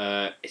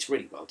 it's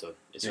really well done.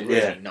 It's a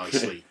really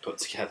nicely put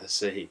together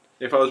scene.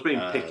 If I was being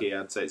picky,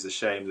 I'd say it's a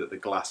shame that the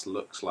glass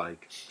looks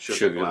like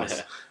sugar glass.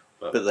 Yeah.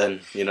 But then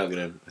you're not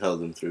going to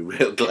hold them through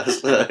real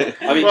glass. No.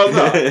 I mean, well,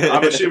 no,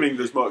 I'm assuming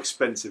there's more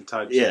expensive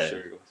types Yeah. of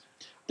sugar glass.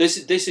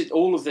 This is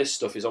all of this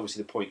stuff is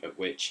obviously the point at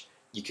which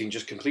you can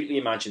just completely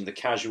imagine the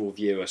casual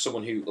viewer,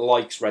 someone who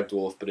likes Red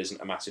Dwarf but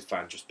isn't a massive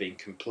fan, just being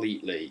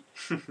completely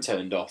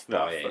turned off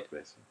by it. Fuck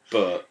this.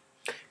 But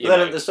Then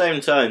at the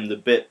same time, the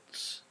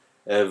bits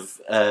of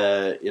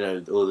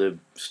all the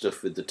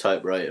stuff with the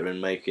typewriter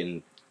and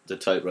making the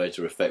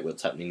typewriter affect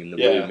what's happening in the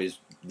room is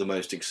the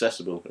most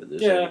accessible at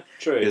this point.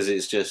 True. Because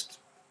it's just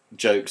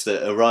jokes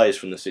that arise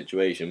from the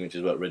situation, which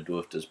is what Red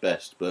Dwarf does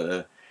best.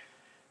 But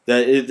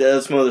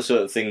that's more the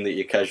sort of thing that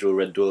your casual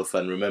Red Dwarf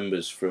fan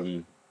remembers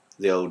from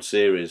the old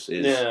series.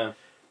 Is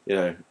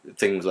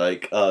things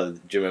like, do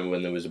you remember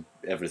when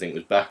everything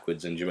was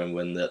backwards, and do you remember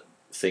when that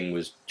thing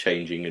was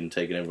changing and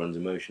taking everyone's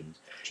emotions?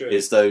 True.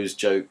 It's those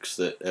jokes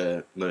that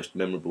are most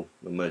memorable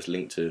and most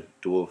linked to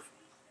Dwarf.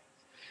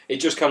 It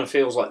just kind of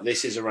feels like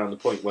this is around the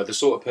point where the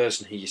sort of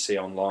person who you see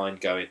online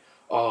going,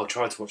 I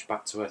tried to watch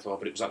Back to Earth,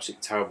 but it was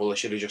absolutely terrible, they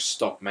should have just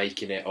stopped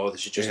making it, or they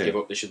should just give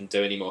up, they shouldn't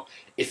do anymore.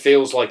 It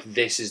feels like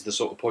this is the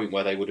sort of point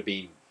where they would have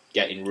been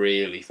getting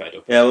really fed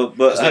up. Yeah, well,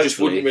 but they just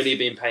wouldn't really have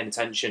been paying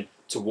attention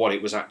to what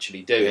it was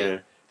actually doing. Yeah.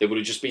 They would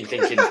have just been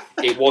thinking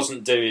it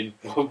wasn't doing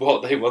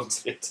what they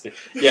wanted it to do.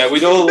 Yeah,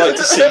 we'd all like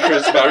to see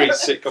Chris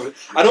Barry's sitcom.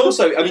 And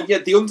also, I mean,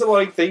 the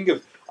underlying thing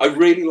of, I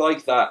really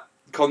like that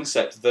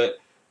concept that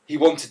he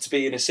wanted to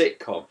be in a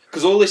sitcom.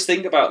 Because all this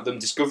thing about them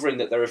discovering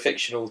that they're a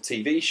fictional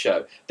TV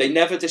show, they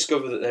never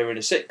discover that they're in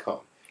a sitcom.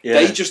 Yeah.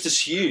 They just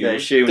assume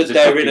it's that a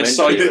they're in a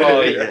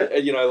documentary.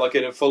 sci-fi, like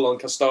in a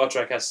full-on Star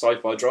Trek-esque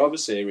sci-fi drama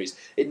series.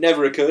 It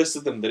never occurs to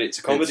them that it's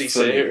a comedy It's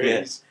funny,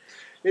 series.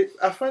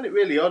 I find it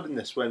really odd in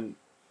this when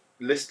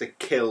Lister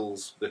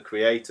kills the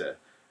creator.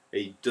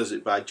 He does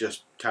it by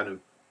just kind of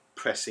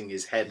pressing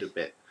his head a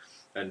bit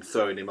and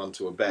throwing him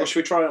onto a bed. Well, should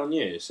we try it on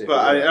you?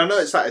 But I know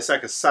it's like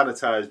a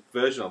sanitised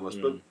version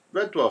almost, but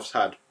Red Dwarf's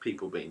had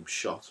people being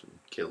shot and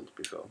killed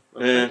before.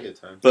 Plenty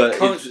of times. But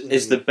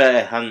it's the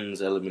bare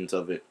hands element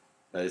of it,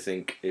 I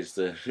think, is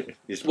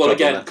Well,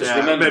 again, because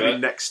remember, maybe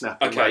neck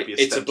snapping might be a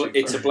it's step too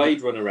it's a far.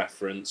 Blade Runner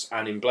reference,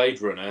 and in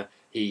Blade Runner,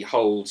 he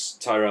holds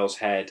Tyrell's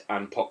head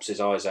and pops his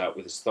eyes out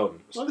with his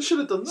thumbs. Well, they should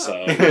have done that.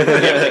 So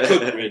they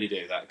couldn't really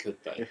do that, could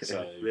they?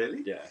 So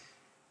Really? Yeah.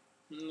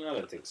 No, I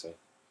don't think so.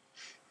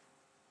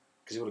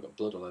 Because he would have got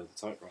blood all over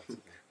the typewriter.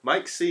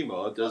 Mike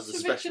Seymour does What's the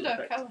with special Richard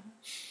effects. O'Callaghan?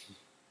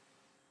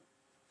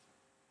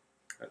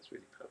 That's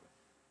really clever.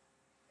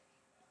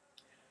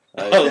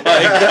 I do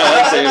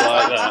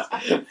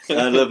like that.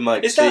 I love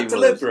Mike Is that Seymour's-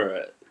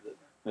 deliberate?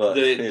 What,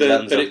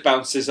 That it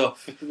bounces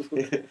off?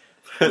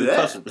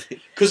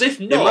 Possibly. Because if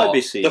might not,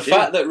 be CG. the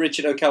fact that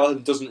Richard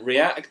O'Callaghan doesn't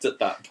react at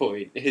that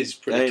point is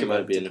pretty It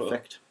might be an commendable.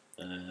 effect.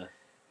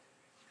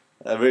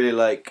 I really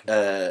like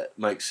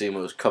Mike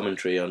Seymour's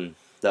commentary on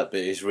that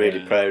bit. He's really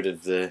proud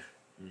of the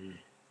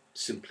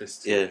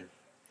Simplicity. yeah.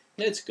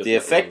 It's good. The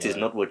effect is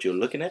not what you're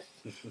looking at.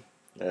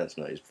 That's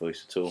not his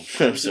voice at all.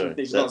 I'm sorry.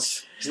 He's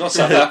That's not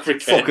South African.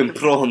 fucking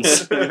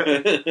prawns.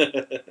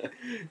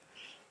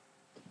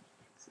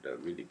 A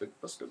really big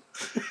bastard.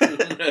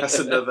 That's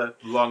another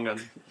long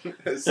and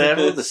They're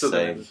all the Southern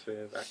same.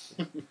 Hemisphere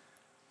accent.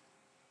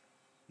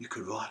 You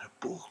could write a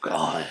book.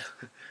 God.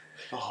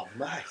 Oh,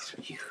 mate.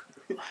 You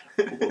could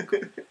write a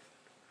book.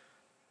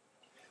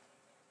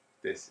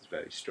 This is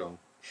very strong.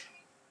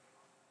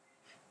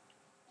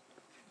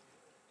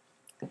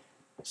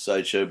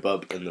 Sideshow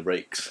Bob and the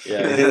Rakes.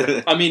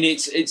 Yeah. I mean,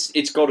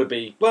 it's got to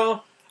be.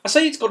 Well, I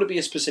say it's got to be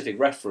a specific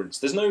reference.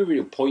 There's no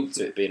real point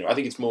to it being. I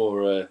think it's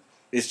more.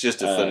 It's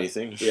just a funny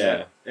thing.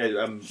 Yeah.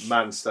 A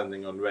man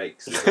standing on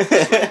rakes.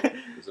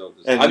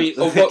 I mean,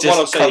 what Just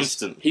I'll say is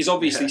constant. he's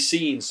obviously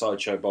seen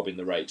Sideshow Bob in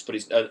the Rakes, but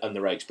and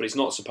the Rakes, but it's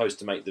not supposed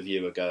to make the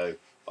viewer go,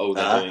 "Oh,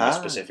 they're doing a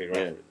specific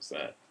reference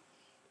there."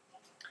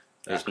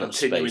 It's not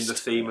continuing the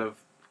spaced. theme of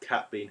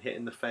Cat being hit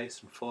in the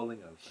face and falling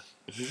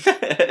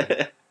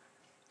over.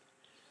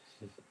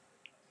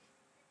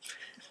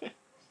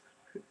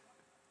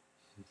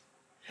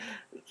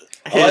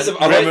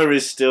 Rimmer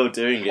is still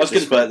doing it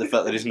despite the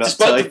fact that he's not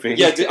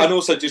typing. And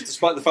also just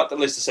despite the fact that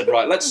Lister said,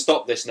 right, let's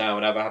stop this now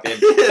and have a happy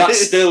ending. That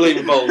still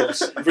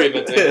involves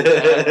Rimmer doing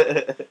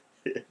that.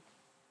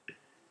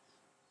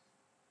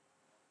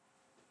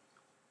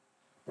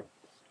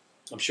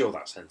 I'm sure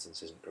that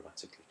sentence isn't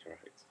grammatically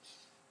correct.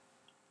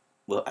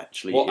 What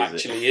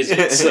actually is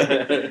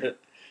it?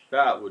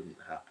 That wouldn't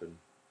happen.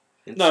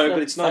 No,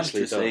 but it's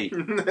nicely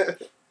done.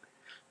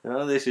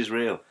 No, this is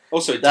real.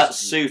 Also, that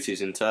suit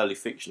is entirely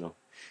fictional.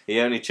 He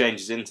only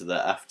changes into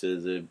that after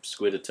the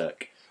squid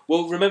attack.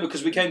 Well, remember,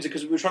 because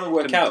we were trying to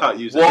work out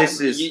use what this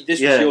was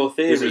your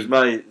theory. This was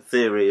my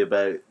theory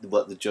about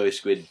what the Joy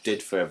Squid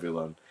did for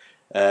everyone.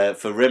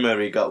 For Rimmer,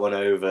 he got one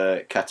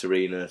over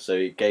Katarina, so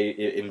he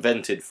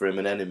invented for him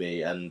an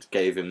enemy and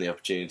gave him the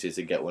opportunity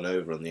to get one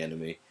over on the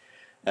enemy.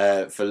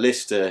 For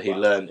Lister,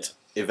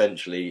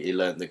 eventually he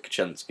learnt that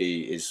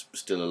Kachansky is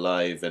still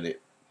alive, and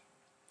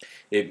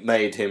it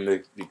made him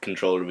the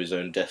control of his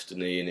own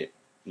destiny, and it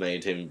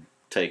made him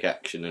take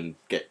action and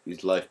get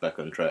his life back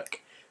on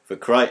track. For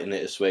Crichton,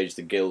 it assuaged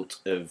the guilt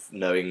of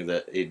knowing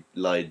that he'd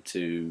lied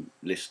to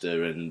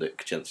Lister and that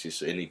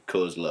Kachansky, and he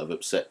caused a lot of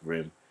upset for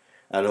him,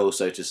 and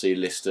also to see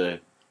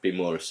Lister be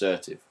more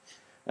assertive.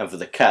 And for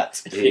the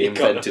Cat, he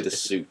invented a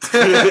suit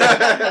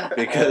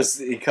because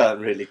he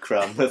can't really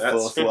cram the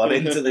fourth one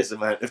into this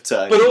amount of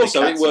time. But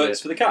also, it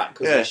works for the Cat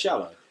because it's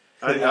shallow.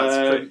 I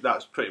think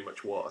that's pretty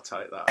much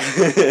watertight.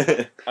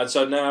 That. And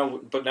so now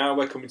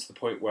we're coming to the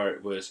point where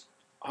it was,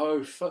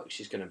 oh fuck,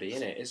 she's going to be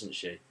in it, isn't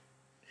she?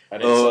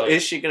 And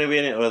is she going to be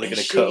in it, or are they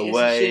going to cut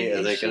away?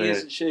 Are they going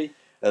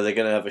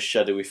to have a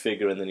shadowy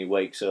figure and then he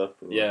wakes up?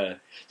 Or? Yeah,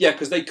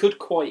 because they could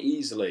quite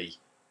easily.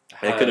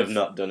 They could have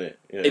not done it.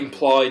 Yeah.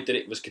 Implied that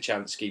it was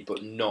Kachansky,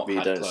 but not. But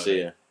you don't Chloe. see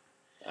her.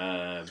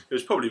 It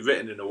was probably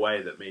written in a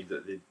way that means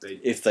that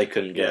if they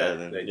couldn't get her,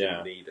 then they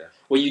didn't need her.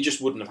 Well, you just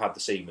wouldn't have had the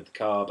scene with the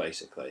car,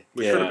 basically.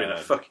 Which would have been a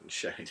fucking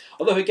shame.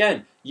 Although,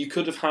 again, you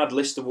could have had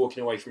Lister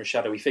walking away from a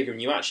shadowy figure,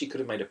 and you actually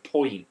could have made a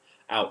point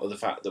out of the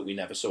fact that we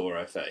never saw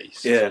her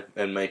face. Yeah,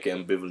 and make it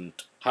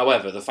ambivalent.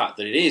 However, the fact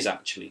that it is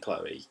actually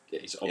Chloe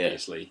is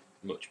obviously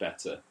much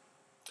better.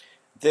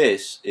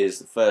 This is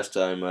the first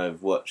time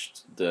I've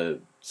watched the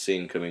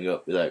scene coming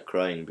up without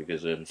crying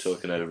because I'm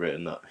talking over it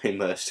and not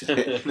immersed in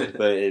it.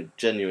 But it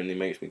genuinely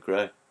makes me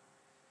cry.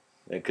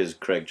 Because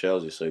Craig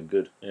Charles is so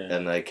good. Yeah.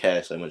 And I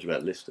care so much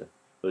about Lister.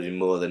 Probably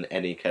more than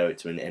any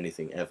character in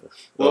anything ever.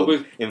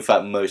 Well, in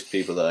fact, most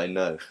people that I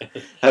know.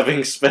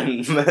 Having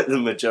spent the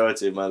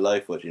majority of my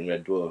life watching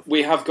Red Dwarf.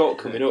 We have got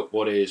coming up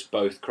what is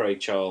both Craig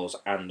Charles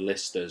and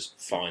Lister's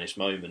finest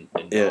moment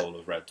in the whole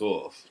of Red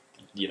Dwarf.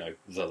 You know,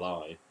 the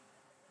line.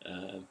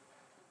 I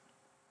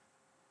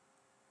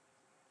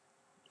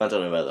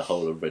don't know about the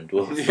whole of Red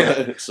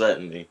Dwarf,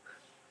 certainly.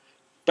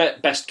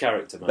 Best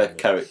character moment.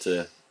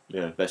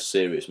 Best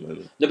serious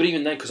moment. No, but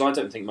even then, because I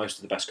don't think most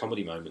of the best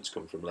comedy moments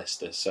come from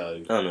Lister,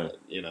 so... Oh, no.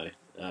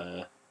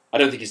 I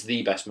don't think it's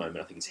the best moment,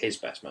 I think it's his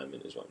best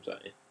moment, is what I'm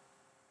saying.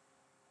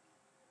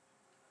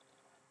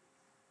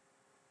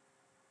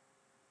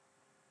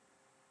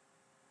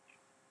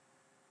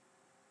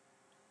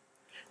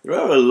 There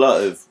are a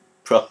lot of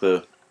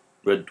proper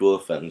Red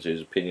Dwarf fans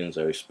whose opinions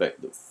I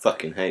respect that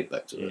fucking hate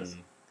Back to Earth.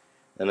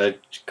 And I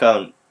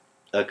can't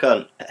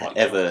ever...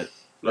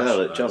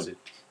 Like John.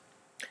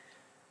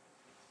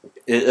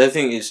 I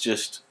think it's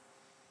just...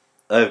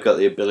 I've got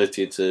the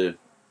ability to...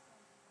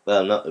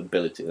 Well, not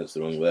ability, that's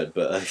the wrong word,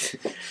 but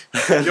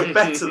You're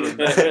better than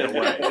that in a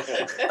way.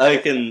 I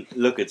can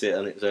look at it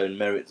on its own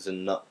merits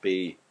and not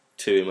be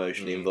too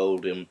emotionally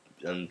involved in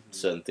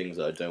certain things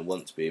that I don't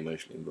want to be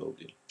emotionally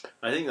involved in.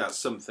 I think that's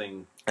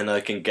something... And I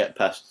can get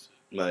past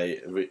my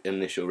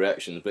initial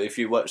reactions, but if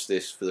you watch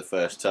this for the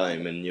first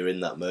time and you're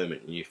in that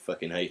moment and you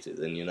fucking hate it,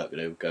 then you're not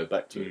going to go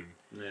back to it.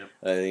 Yeah.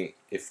 I think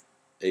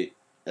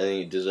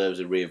it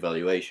deserves a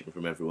re-evaluation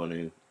from everyone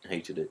who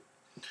hated it.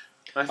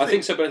 I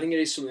think so, but I think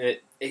it is something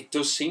that it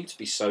does seem to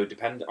be so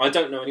dependent. I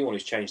don't know anyone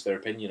who's changed their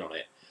opinion on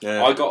it.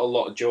 Yeah. I got a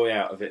lot of joy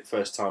out of it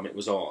first time it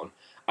was on,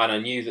 and I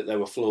knew that there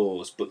were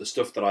flaws, but the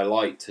stuff that I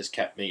liked has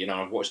kept me.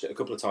 I've watched it a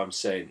couple of times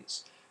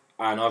since,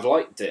 and I've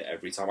liked it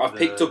every time. I've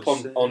picked up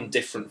on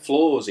different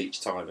flaws each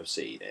time I've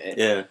seen it.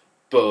 Yeah,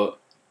 but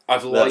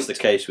I've liked. That's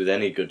the case with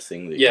any good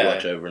thing that you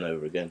watch over and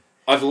over again.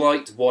 I've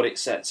liked what it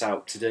sets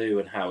out to do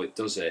and how it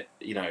does it.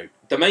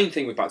 The main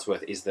thing with Back to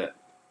Earth is that,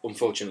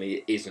 unfortunately,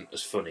 it isn't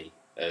as funny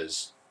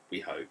as we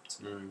hoped.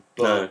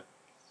 But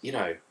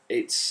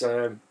it's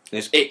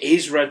it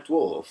is Red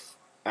Dwarf,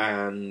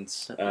 and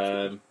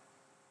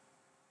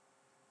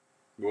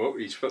Whoa,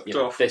 he's fucked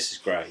off. This is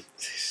great.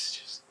 This is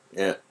just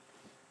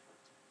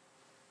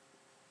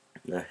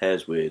The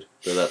hair's weird,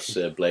 but that's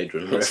Blade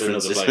Runner that's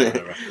reference. another Blade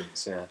Runner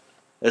reference. Yeah,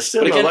 It's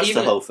still not watched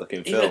the whole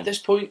fucking film. Even at this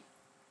point,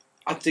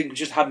 I think we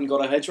just hadn't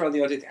got our heads around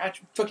the idea.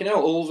 Fucking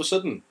hell! All of a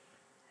sudden,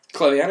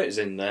 Chloe Annett is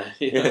in there.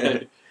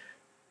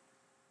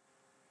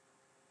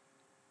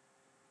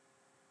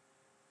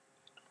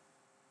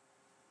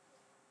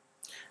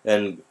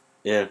 And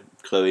yeah,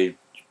 Chloe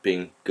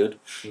being good,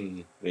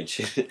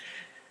 which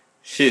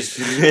she's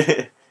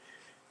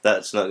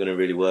that's not going to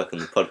really work on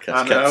the podcast.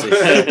 I know.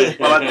 Capsy.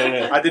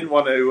 Well, I didn't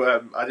want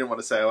to. I didn't want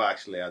to say, "Oh,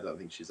 actually, I don't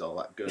think she's all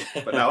that good."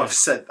 But now I've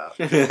said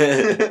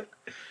that.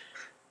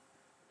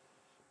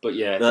 But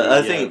yeah,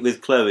 I think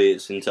with Chloe,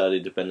 it's entirely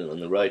dependent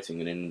on the writing.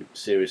 And in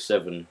Series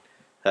 7,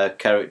 her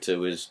character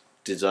was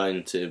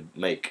designed to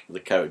make the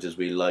characters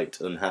we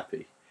liked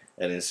unhappy.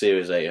 And in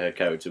Series 8, her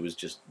character was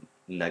just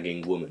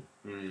nagging woman.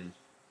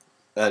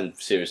 And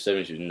Series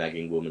 7, she was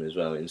nagging woman as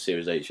well. In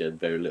Series 8, she had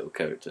very little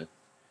character.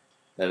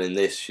 And in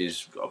this,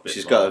 she's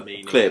got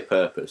a clear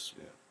purpose.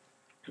 Yeah.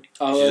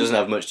 She doesn't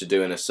have much to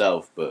do in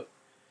herself, but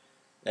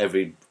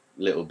every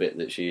little bit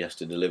that she has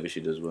to deliver,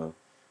 she does well.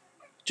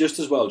 Just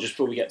as well, just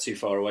before we get too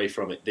far away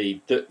from it,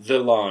 the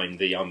line,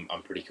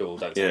 I'm pretty cool,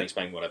 don't tell me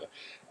explain whatever.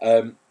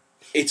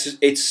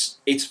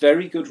 It's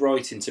very good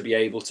writing to be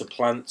able to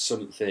plant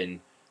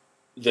something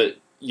that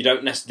you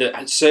don't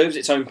that serves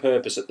its own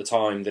purpose at the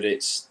time that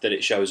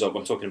it shows up.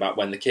 I'm talking about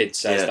when the kid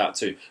says that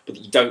too, but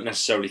you don't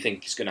necessarily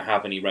think it's going to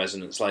have any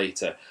resonance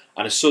later.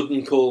 And a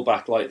sudden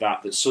callback like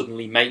that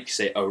suddenly makes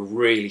it a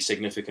really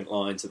significant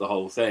line to the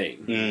whole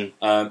thing.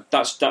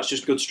 That's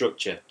just good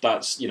structure.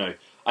 That's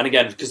and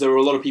again, because there are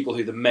a lot of people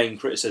who the main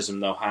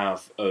criticism they'll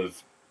have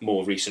of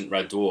more recent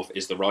Red Dwarf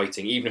is the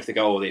writing. Even if they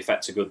go, the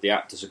effects are good, the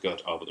actors are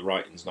good, but the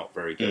writing's not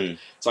very good.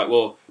 It's like,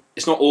 well,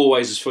 it's not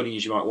always as funny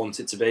as you might want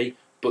it to be,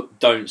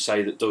 but don't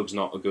say that Doug's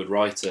not a good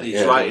writer.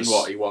 He's writing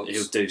what he wants.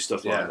 He'll do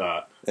stuff like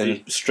that.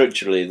 And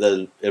structurally,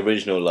 the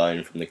original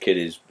line from the kid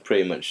is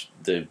pretty much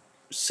the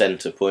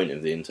centre point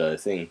of the entire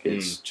thing.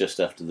 It's just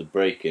after the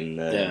break in...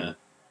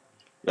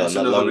 That's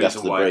not another long reason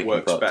after the why break it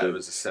works in part better 2.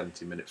 as a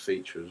 70-minute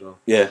feature as well.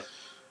 Yeah.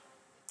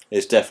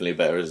 It's definitely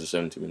better as a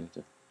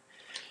 70-minute.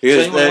 Is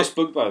anyone else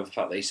bugged by the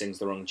fact that he sings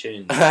the wrong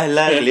tunes? I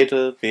like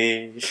little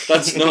fish.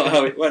 That's not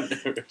how it went.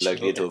 Like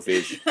little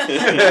fish.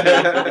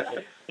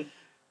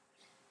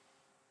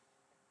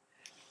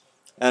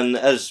 And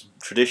as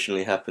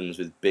traditionally happens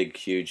with big,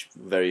 huge,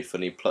 very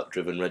funny,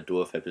 plot-driven Red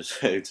Dwarf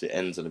episodes, it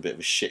ends on a bit of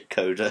a shit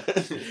coda.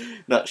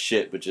 Not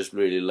shit, but just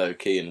really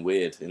low-key and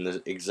weird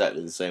in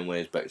exactly the same way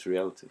as Back to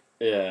Reality.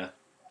 Yeah.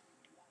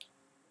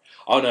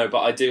 Oh no, but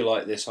I do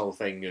like this whole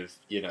thing of,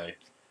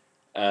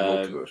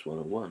 Multiverse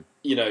 101.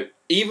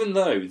 Even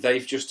though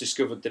they've just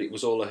discovered that it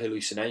was all a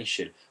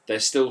hallucination, they're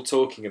still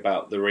talking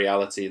about the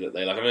reality that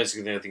they like. I know it's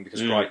anything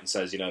because Crichton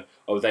says,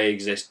 they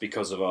exist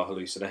because of our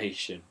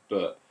hallucination,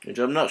 but... Which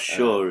I'm not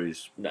sure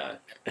is no.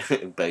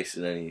 based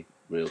in any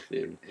real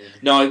theory.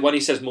 No, when he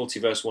says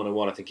Multiverse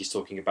 101, I think he's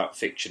talking about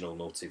fictional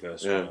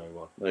Multiverse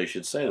 101. Well, you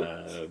should say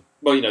that.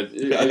 Well,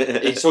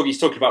 he's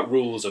talking about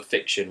rules of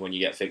fiction when you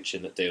get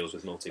fiction that deals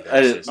with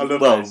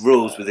multiverses.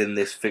 Rules within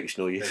this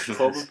fictional universe.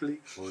 Probably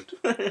would.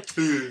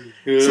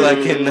 It's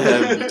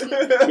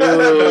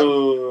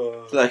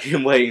like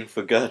in Waiting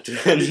for God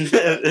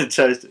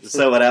and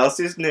someone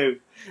else is new.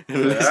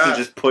 And Lester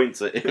just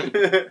points at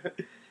him.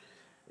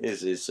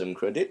 Is some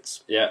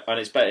credits? Yeah, and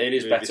it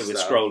is better with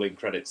scrolling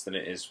credits than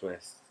it is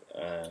with...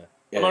 Am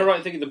I right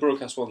in thinking the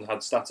broadcast one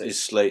had static It's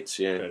slates,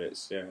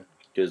 credits? Yeah.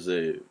 Because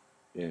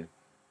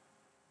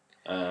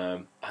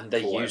and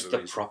they use the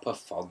proper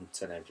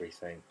font and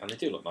everything. And they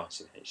do look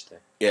nice in HD.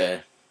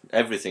 Yeah,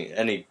 everything,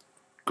 any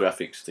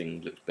graphics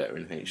thing looks better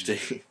in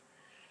HD.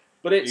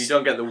 But you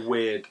don't get the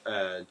weird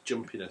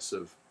jumpiness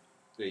of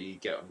that you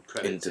get on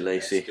credits in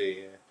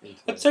SD.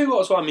 I'll tell you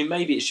what as well,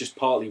 maybe it's just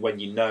partly when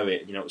you know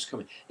it, you know what's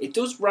coming. It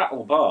does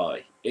rattle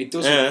by. It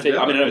doesn't fit.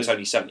 I know it's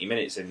only 70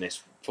 minutes in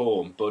this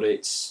form, but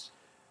it's,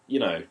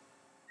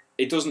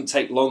 it doesn't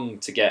take long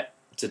to get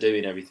to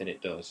doing everything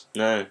it does.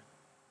 No,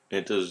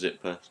 it does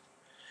zip past.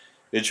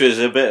 Which was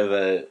a bit of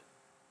a...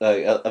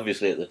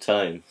 obviously at the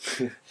time,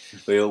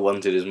 we all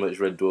wanted as much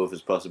Red Dwarf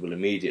as possible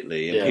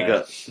immediately, and we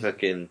got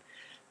fucking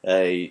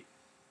a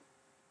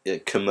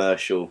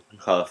commercial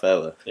half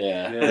hour.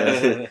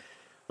 Yeah.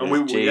 And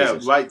we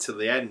right to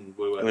the end,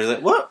 we were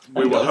like, what?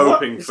 We were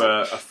hoping for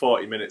a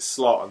 40-minute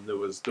slot, and there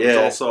was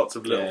all sorts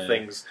of little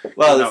things.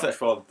 Well,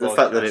 the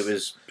fact that it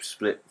was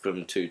split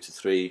from 2 to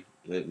 3,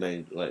 it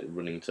made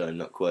running time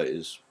not quite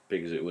as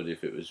big as it would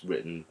if it was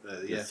written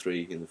with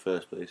 3 in the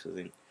first place, I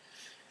think.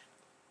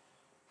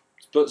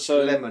 But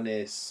so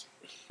Lemonade.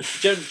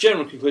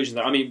 General conclusion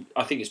that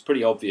I think it's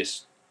pretty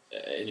obvious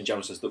in a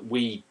general sense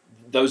that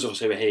those of us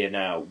who are here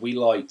now, we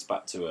liked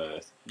Back to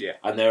Earth. Yeah.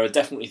 And there are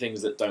definitely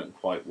things that don't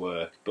quite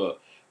work,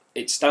 but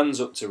it stands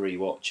up to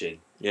rewatching.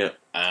 Yeah.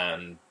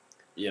 And,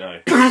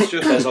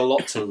 there's a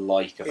lot to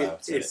like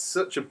about it. It's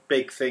such a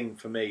big thing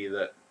for me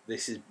that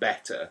this is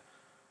better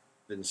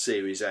than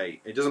Series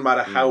 8. It doesn't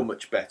matter how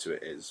much better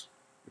it is,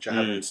 which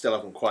I still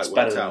haven't quite worked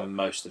out. It's better than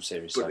most of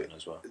Series 7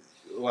 as well.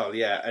 Well,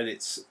 yeah, and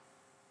it's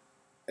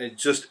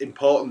just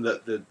important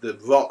that the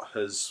rot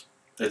has...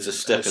 It's a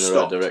step in the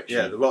right direction.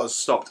 Yeah, the rot has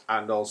stopped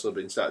and also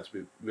been started to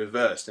be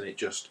reversed, and it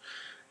just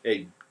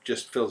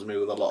fills me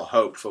with a lot of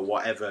hope for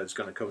whatever is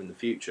going to come in the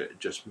future. It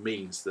just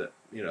means that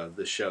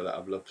the show that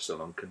I've loved for so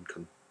long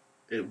can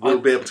it will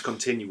be able to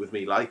continue with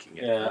me liking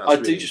it. Yeah, And I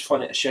that's do really just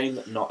find it a shame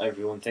that not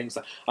everyone thinks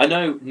that. I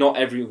know not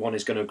everyone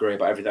is going to agree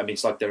about everything. I mean,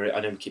 it's like I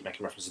know we keep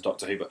making reference to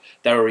Doctor Who, but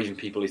there are even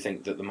people who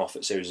think that the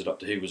Moffat series of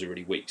Doctor Who was a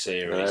really weak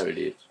series. No, it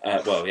is.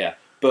 Well, yeah,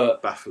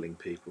 but baffling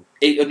people.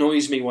 it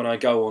annoys me when I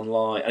go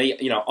online,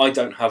 and I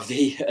don't have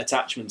the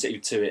attachment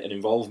to it and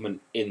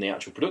involvement in the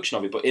actual production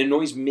of it, but it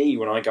annoys me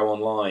when I go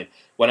online,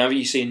 whenever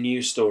you see a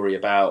news story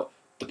about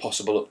the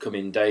possible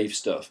upcoming Dave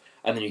stuff,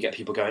 and then you get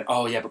people going,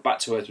 oh yeah, but Back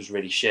to Earth was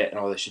really shit, and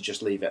oh, they should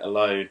just leave it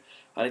alone.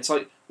 And it's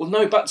like, well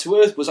no, Back to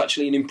Earth was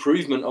actually an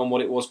improvement on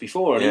what it was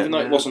before, and even though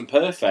it wasn't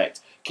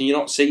perfect, can you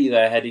not see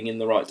they're heading in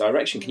the right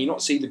direction? Can you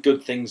not see the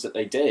good things that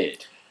they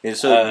did?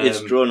 It's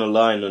drawn a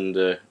line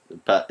under.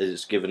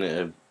 It's given it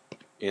a.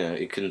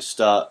 It can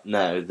start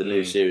now. The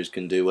new series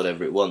can do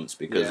whatever it wants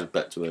because of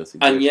Back to Earth.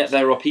 And yet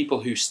there are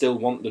people who still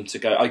want them to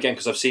go again,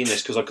 because I've seen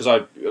this because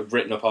I've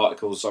written up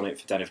articles on it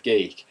for Den of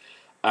Geek,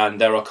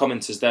 and there are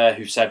commenters there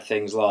who've said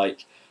things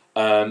like,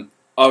 "Oh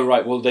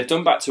right, well they've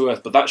done Back to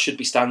Earth, but that should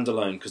be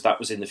standalone because that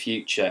was in the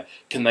future.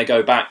 Can they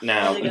go back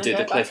now and do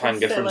the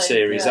cliffhanger from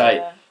Series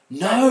 8?"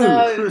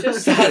 No,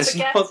 just That's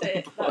forget not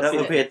it. That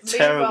would be a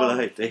terrible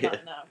idea.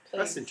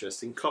 That's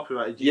interesting.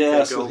 Copyrighted UK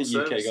Yeah, Gold UK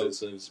Services. Gold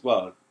Services.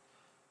 Well,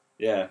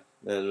 yeah.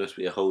 There must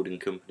be a holding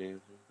company.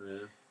 Yeah.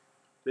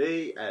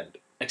 The end.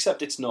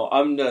 Except it's not.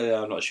 I'm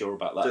not sure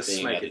about that Just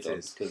being make added it on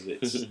is. because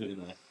it's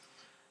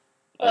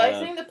But I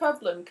think the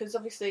problem, because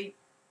obviously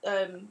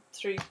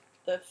through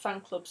the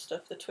fan club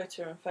stuff, the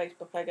Twitter and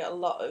Facebook, I get a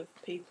lot of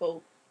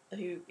people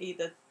who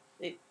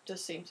it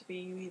does seem to be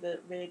you either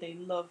really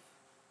love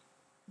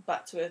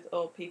Back to Earth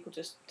or people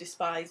just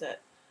despise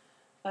it.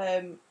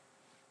 And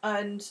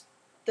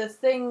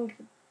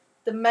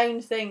the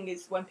main thing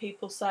is when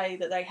people say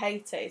that they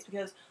hate it, is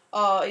because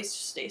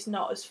it's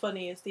not as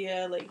funny as the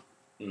early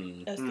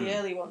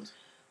early ones.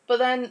 But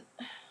then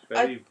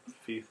Very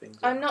few things.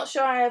 I'm not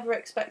sure I ever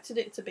expected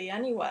it to be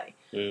anyway.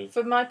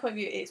 From my point of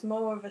view, it's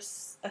more of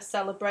a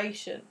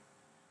celebration,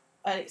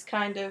 and it's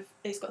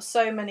got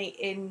so many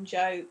in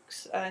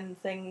jokes and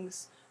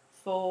things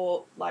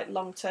for like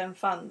long term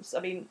fans. I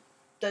mean,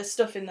 there's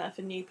stuff in there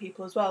for new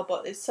people as well,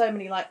 but there's so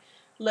many like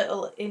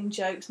little in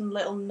jokes and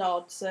little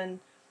nods, and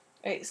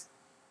I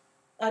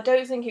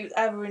don't think it was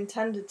ever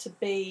intended to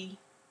be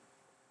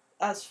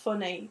as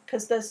funny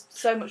because there's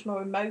so much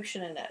more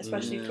emotion in it,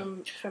 especially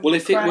from well,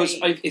 if Craig. it was,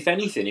 if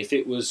anything, if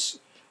it was,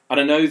 and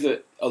I know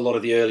that a lot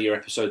of the earlier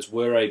episodes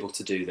were able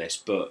to do this,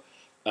 but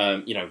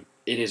it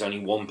is only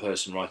one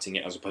person writing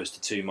it as opposed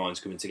to two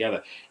minds coming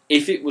together.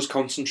 If it was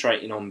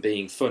concentrating on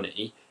being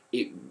funny,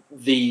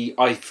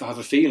 I have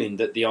a feeling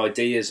that the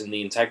ideas and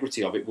the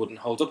integrity of it wouldn't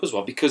hold up as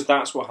well, because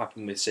that's what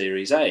happened with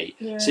Series 8.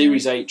 Yeah.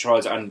 Series 8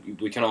 tried, and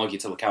we can argue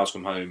till the cows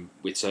come home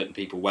with certain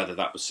people whether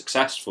that was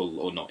successful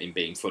or not in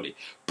being funny,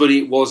 but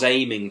it was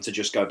aiming to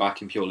just go back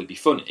and purely be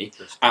funny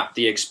at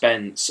the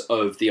expense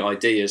of the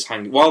ideas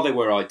hanging. While there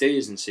were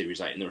ideas in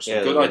Series 8, and there are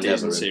some good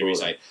ideas in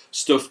Series 8,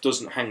 stuff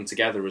doesn't hang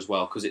together as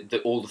well, because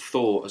all the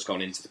thought has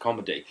gone into the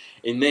comedy.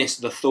 In this,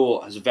 the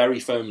thought has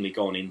very firmly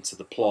gone into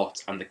the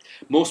plot, and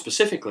more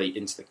specifically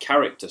into the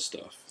character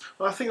stuff.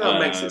 Well, I think that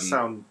makes it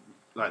sound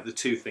like the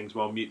two things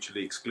more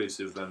mutually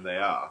exclusive than they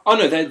are. Oh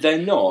no, they're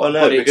not. Well,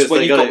 no, because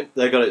they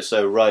got it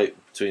so right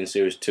between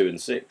Series 2 and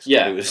 6.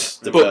 Yeah, it was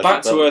but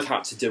Back to Earth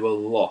had to do a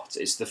lot.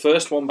 It's the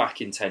first one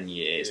back in 10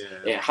 years.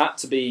 Yeah.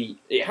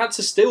 It had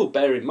to still,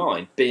 bear in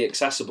mind, be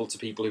accessible to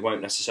people who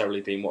won't necessarily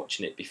been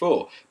watching it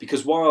before.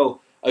 Because while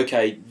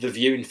okay, the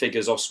viewing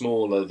figures are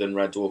smaller than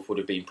Red Dwarf would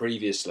have been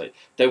previously,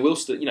 there will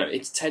still,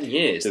 it's 10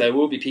 years. There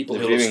will be people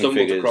who have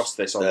stumbled across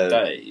this on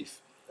Dave.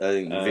 I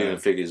think the viewing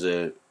figures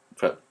are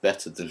perhaps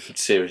better than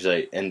Series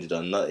 8 ended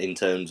on, not in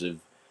terms of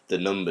the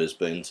numbers,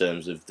 but in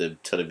terms of the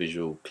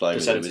televisual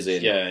climate it was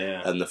in,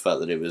 and the fact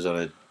that it was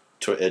on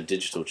a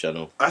digital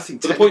channel. I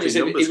think the point is,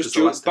 it numbers, was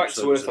the last Back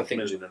to Earth, I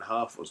think. 1.5 million,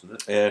 wasn't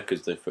it? Yeah,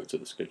 because they fucked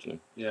up the scheduling.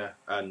 Yeah,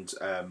 and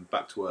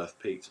Back to Earth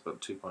peaked about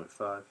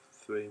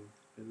 2.53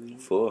 million.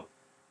 4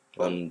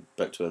 on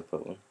Back to Earth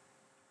Part 1.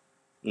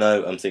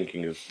 No, I'm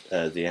thinking of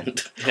the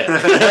end.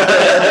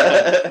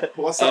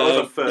 What's that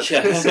other first?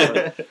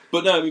 Yeah.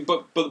 But no, I mean,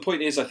 but the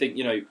point is, I think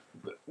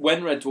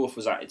when Red Dwarf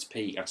was at its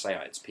peak, I say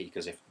at its peak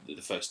as if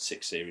the first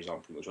 6 series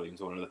aren't pretty much relating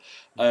to one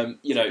another.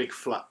 Big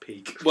flat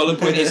peak. Well, the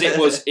point is,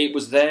 it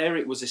was there,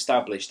 it was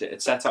established, it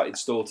had set out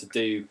its stall to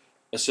do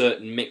a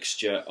certain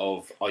mixture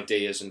of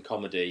ideas and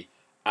comedy,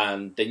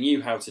 and they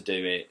knew how to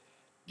do it.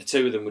 The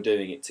two of them were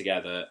doing it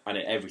together, and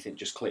everything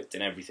just clicked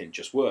and everything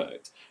just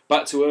worked.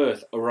 Back to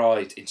Earth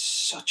arrived in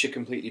such a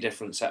completely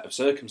different set of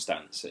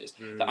circumstances.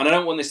 And I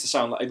don't want this to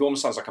sound like, it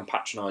almost sounds like I'm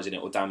patronising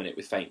it or damning it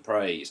with faint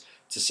praise,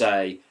 to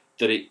say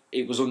that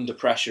it was under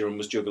pressure and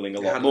was juggling a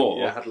lot more.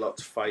 Yeah, it had a lot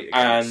to fight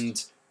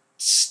against.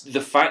 And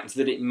the fact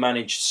that it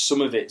managed some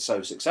of it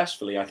so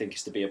successfully, I think,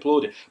 is to be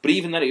applauded. But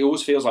even then, it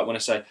always feels like when I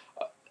say,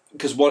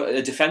 because what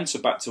a defence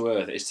of Back to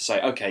Earth is to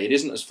say, okay, it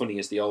isn't as funny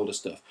as the older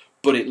stuff,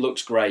 but it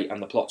looks great and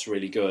the plot's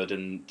really good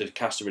and the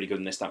cast are really good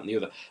and this, that and the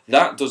other.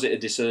 That does it a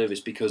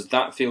disservice, because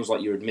that feels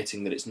like you're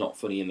admitting that it's not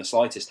funny in the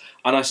slightest.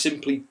 And I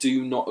simply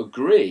do not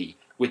agree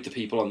with the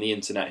people on the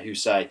internet who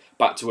say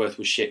Back to Earth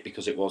was shit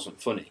because it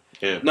wasn't funny.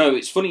 Yeah. No,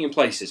 it's funny in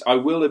places. I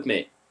will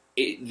admit,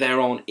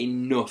 there aren't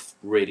enough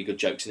really good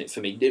jokes in it for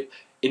me.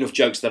 Enough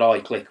jokes that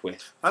I click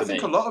with. I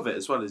think a lot of it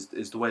as well is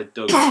the way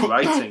Doug's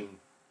writing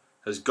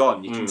has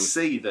gone. You can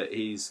see that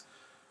he's...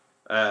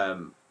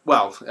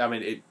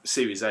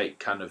 Series 8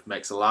 kind of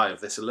makes a lie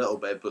of this a little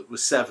bit, but with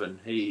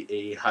 7,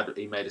 he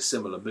made a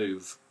similar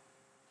move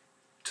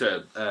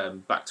to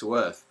Back to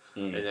Earth.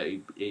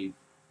 And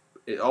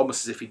it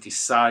almost as if he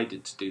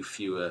decided to do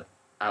fewer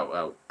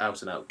out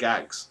and out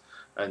gags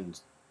and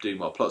do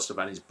more plot stuff.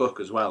 And his book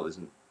as well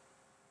isn't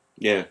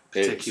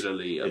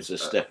particularly. It's a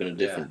step in a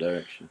different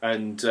direction.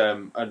 And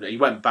he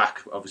went back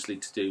obviously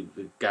to do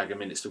the gag a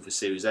minute stuff with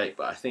Series 8,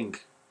 but I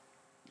think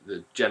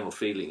the general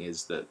feeling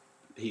is that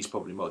he's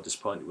probably more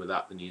disappointed with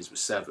that than he is with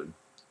 7.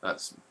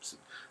 That's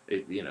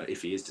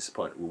if he is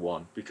disappointed with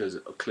 1, because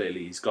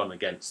clearly he's gone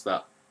against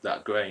that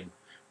grain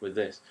with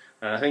this.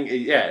 And I think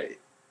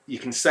you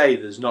can say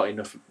there's not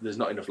enough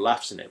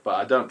laughs in it, but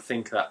I don't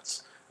think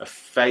that's a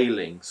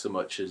failing so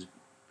much as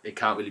it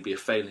can't really be a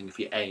failing if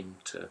you aim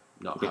to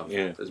not have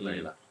as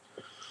many laughs.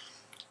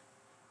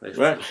 If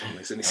that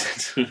makes any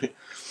sense.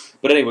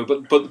 But anyway,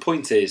 but the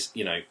point is,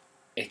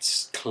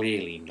 it's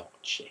clearly not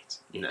shit.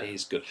 It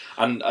is good,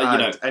 and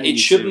it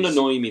shouldn't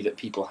annoy me that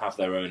people have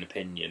their own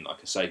opinion, like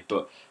I say.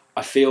 But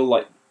I feel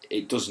like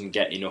it doesn't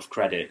get enough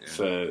credit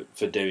for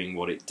doing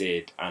what it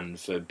did and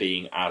for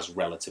being as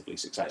relatively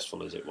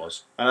successful as it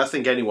was. And I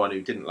think anyone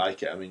who didn't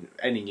like it, I mean,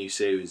 any new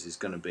series is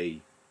going to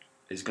be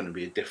a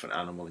different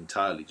animal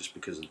entirely, just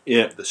because of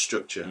the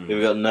structure.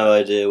 We've got no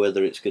idea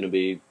whether it's going to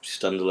be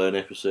standalone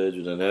episodes.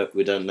 We don't know.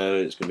 We don't know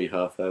it's going to be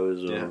half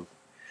hours or.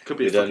 Could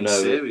be a fucking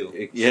serial.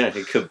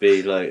 It could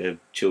be like a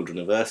Children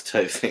of Earth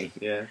type thing.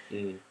 Yeah.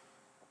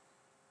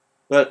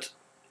 But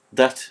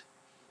that,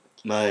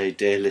 my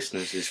dear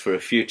listeners, is for a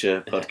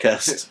future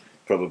podcast,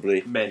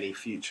 probably. Many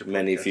future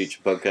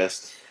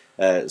podcasts.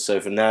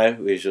 So for now,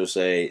 we shall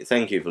say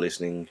thank you for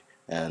listening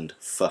and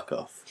fuck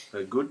off.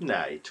 Good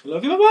night.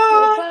 Love you,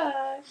 bye-bye.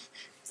 Bye.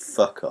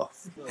 Fuck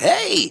off.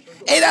 Hey,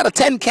 8 out of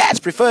 10 cats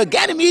prefer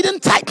Ganymede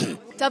and Titan.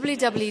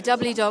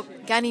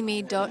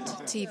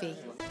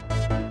 www.ganymede.tv